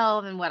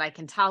myself and what I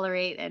can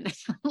tolerate and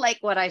like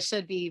what I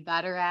should be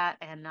better at.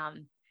 And I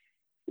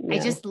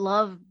Yeah. just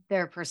love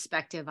their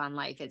perspective on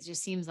life. It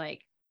just seems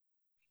like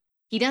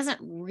he doesn't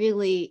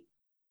really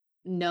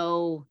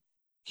know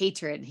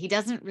hatred. He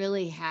doesn't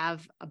really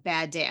have a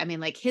bad day. I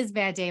mean, like his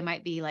bad day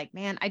might be like,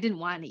 man, I didn't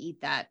want to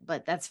eat that,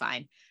 but that's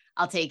fine.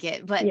 I'll take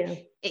it. But Yeah.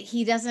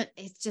 he doesn't,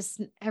 it's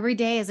just every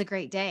day is a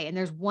great day. And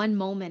there's one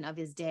moment of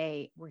his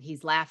day where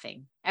he's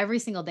laughing. Every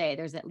single day,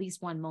 there's at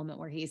least one moment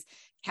where he's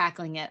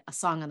cackling at a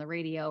song on the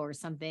radio or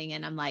something.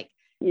 And I'm like,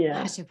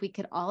 Yeah. gosh, if we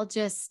could all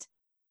just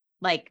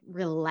like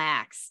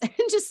relax and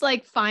just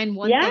like find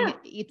one Yeah.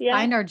 thing, Yeah.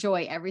 find our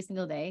joy every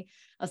single day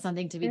of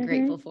something to be Mm-hmm.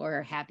 grateful for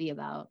or happy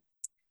about,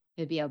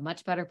 it'd be a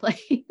much better place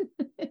in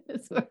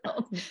this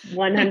world.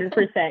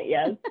 100%.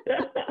 Yes.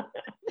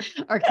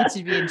 Our kids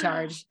should be in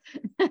charge.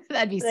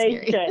 That'd be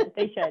They scary. should.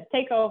 They should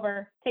take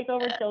over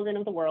children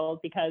of the world,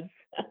 because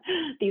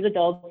these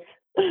adults,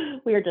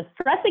 we are just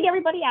stressing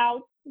everybody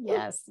out.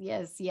 Yes,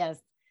 yes, yes.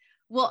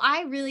 Well,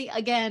 I really,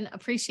 again,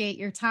 appreciate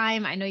your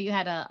time. I know you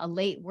had a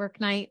late work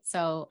night,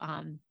 so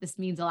this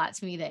means a lot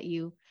to me that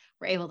you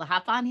were able to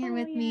hop on here Oh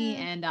with me.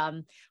 yeah.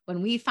 And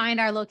when we find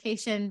our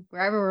location,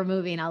 wherever we're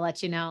moving, I'll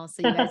let you know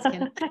so you guys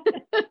can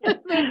move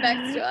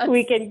next to us.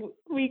 we can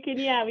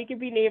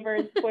be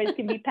neighbors. Boys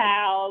can be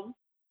pals.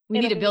 We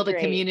need It'll to be build a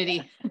great.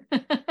 community.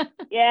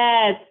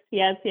 Yes.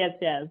 And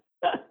take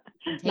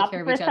Not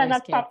care the of each first time other's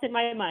that's kids. popped in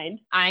my mind.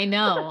 I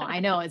know.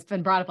 It's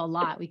been brought up a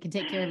lot. We can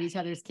take care of each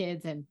other's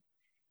kids and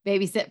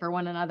babysit for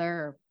one another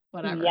or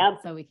whatever,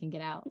 Yep. so we can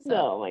get out. So.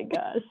 Oh my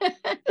gosh.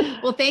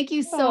 Well, thank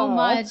you so Oh.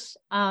 much.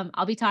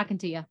 I'll be talking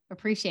to you.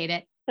 Appreciate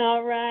it.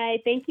 All right.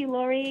 Thank you,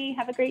 Lori.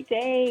 Have a great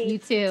day. You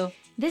too.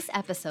 This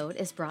episode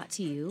is brought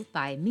to you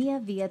by Mia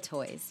Via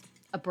Toys,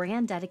 a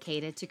brand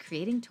dedicated to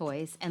creating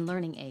toys and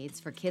learning aids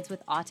for kids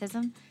with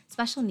autism,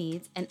 special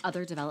needs, and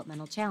other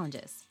developmental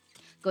challenges.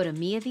 Go to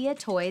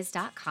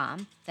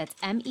miaviatoys.com, that's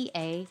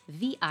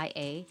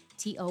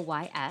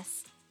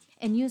MEAVIATOYS,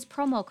 and use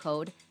promo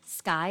code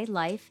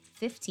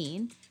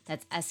SKYLIFE15,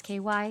 that's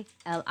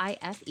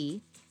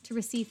SKYLIFE, to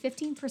receive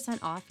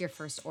 15% off your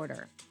first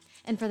order.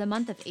 And for the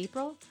month of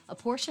April, a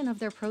portion of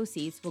their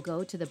proceeds will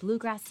go to the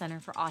Bluegrass Center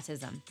for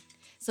Autism.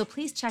 So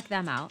please check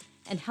them out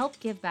and help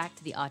give back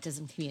to the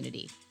autism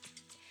community.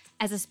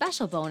 As a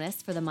special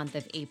bonus for the month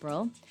of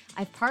April,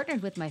 I've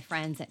partnered with my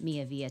friends at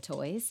Mia Via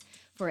Toys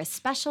for a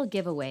special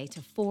giveaway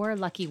to 4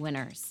 lucky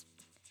winners.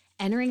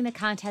 Entering the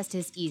contest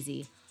is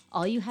easy.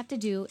 All you have to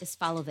do is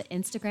follow the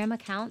Instagram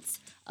accounts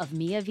of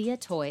Mia Via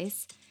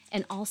Toys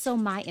and also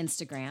my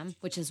Instagram,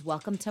 which is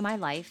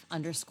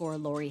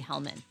welcome-to-my-life_Lori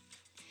Hellman.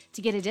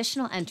 To get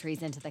additional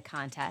entries into the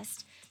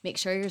contest, make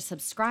sure you're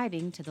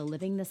subscribing to the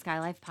Living the Sky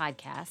Life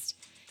podcast.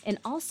 And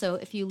also,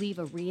 if you leave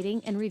a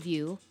rating and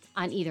review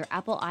on either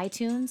Apple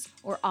iTunes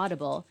or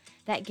Audible,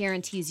 that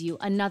guarantees you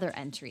another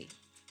entry.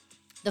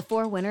 The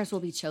 4 winners will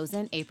be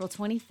chosen April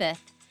 25th.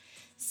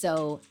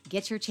 So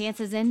get your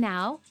chances in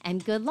now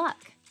and good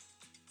luck.